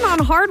snacking on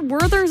hard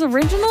Werther's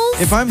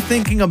originals? If I'm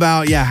thinking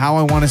about, how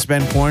I want to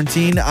spend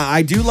quarantine,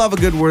 I do love a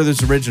good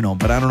Werther's original,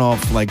 but I don't know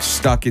if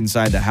stuck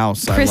inside the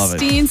house, I love it.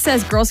 Christine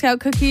says Girl Scout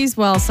cookies.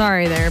 Well,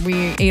 sorry there.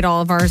 We ate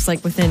all of ours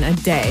within a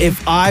day.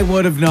 If I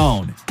would have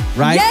known,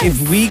 right? Yes.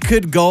 If we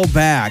could go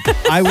back,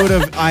 I would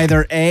have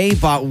either A,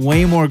 bought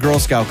way more Girl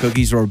Scout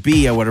cookies, or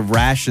B, I would have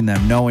rationed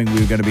them knowing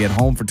we were going to be at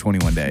home for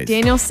 21 days.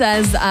 Daniel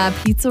says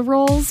pizza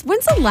rolls.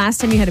 When's the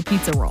last time you had a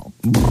pizza roll?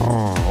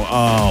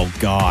 Oh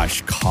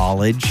gosh,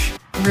 college.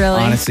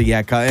 Really? Honestly,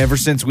 yeah. Ever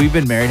since we've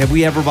been married, have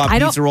we ever bought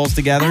pizza rolls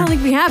together? I don't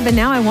think we have, but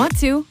now I want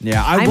to.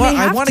 Yeah,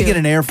 I want to get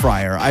an air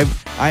fryer.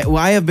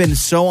 I have been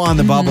so on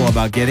the bubble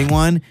about getting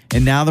one,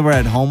 and now that we're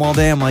at home all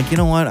day, I'm like, you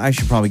know what? I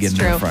should probably get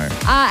an air fryer.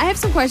 I have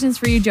some questions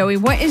for you, Joey.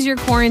 What is your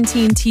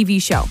quarantine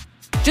TV show?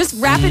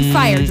 Just rapid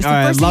fire. Just the all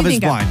right, first Love thing you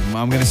is think Blind. of.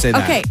 I'm going to say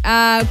that. Okay,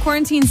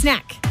 quarantine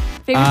snack.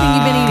 Favorite thing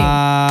you've been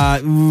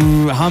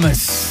eating?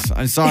 Hummus.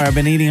 I'm sorry, I've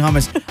been eating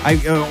hummus.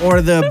 Or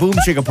the Boom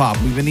Chicka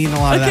Pop. We've been eating a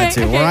lot of that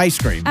too. Okay. Or ice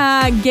cream.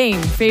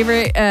 Game.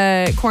 Favorite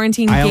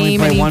quarantine I game? only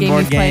play one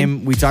board you've game.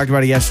 played? We talked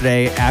about it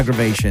yesterday.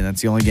 Aggravation.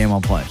 That's the only game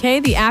I'll play. Okay,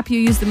 the app you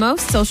use the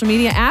most? Social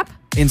media app?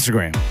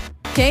 Instagram.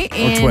 Okay,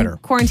 and Twitter.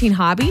 Quarantine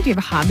hobby? Do you have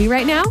a hobby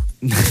right now?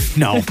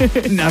 No,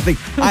 nothing.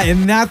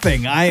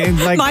 Nothing.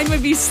 Mine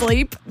would be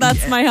sleep.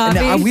 That's my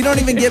hobby. No, we don't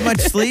even get much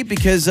sleep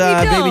because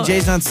Baby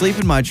J's not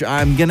sleeping much.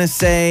 I'm going to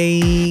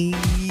say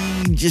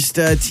just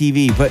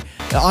TV. But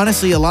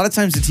honestly, a lot of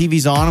times the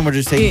TV's on and we're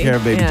just taking care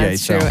of Baby J.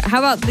 That's true. How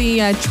about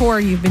the chore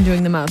you've been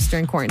doing the most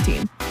during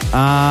quarantine?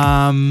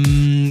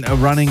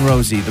 Running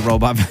Rosie, the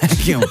robot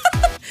vacuum.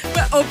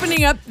 But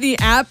opening up the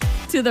app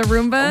to the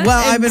Roomba.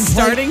 Well, and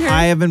starting her.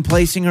 I have been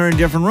placing her in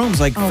different rooms.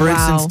 Like, for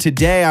instance,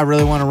 today I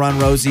really want to run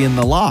Rosie in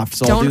the loft,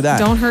 so I'll do that.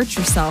 Don't hurt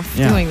yourself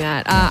doing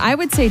that. I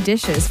would say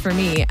dishes for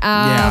me.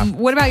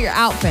 What about your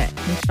outfit?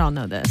 We should all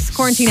know this.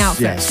 Quarantine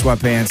outfit. Yeah,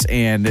 sweatpants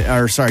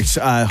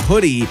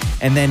hoodie,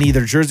 and then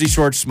either jersey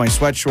shorts, my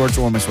sweat shorts,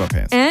 or my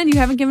sweatpants. And you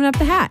haven't given up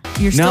the hat.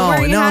 You're still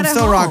wearing a hat. I'm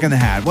still rocking the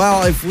hat.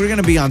 Well, if we're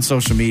gonna be on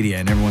social media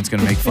and everyone's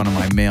gonna make fun of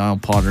my male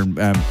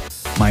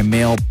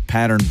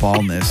pattern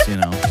baldness,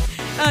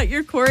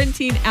 Your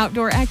quarantine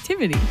outdoor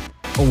activity.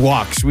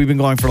 Walks. We've been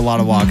going for a lot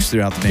of walks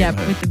throughout the neighborhood.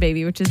 Yep, with the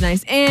baby, which is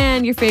nice.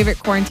 And your favorite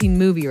quarantine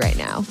movie right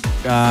now?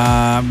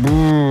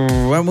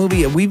 What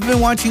movie? We've been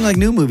watching like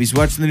new movies. We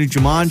watched the new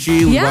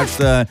Jumanji. We watched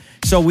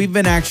So we've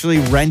been actually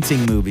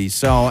renting movies.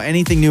 So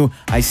anything new,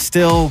 I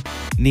still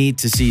need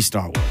to see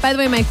Star Wars. By the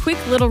way, my quick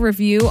little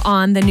review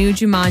on the new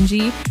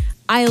Jumanji.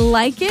 I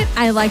like it.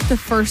 I like the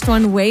first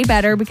one way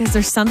better because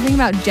there's something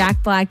about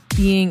Jack Black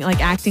being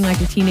acting like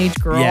a teenage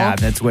girl. Yeah,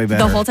 that's way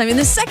better. The whole time. In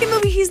the second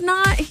movie, he's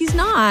not.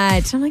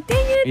 I'm like,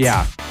 dang it.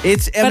 Yeah.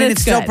 It's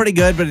still pretty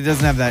good, but it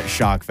doesn't have that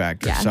shock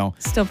factor. Yeah, so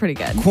still pretty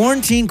good.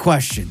 Quarantine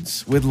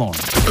questions with Lauren.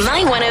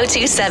 My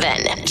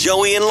 1027.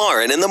 Joey and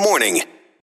Lauren in the morning.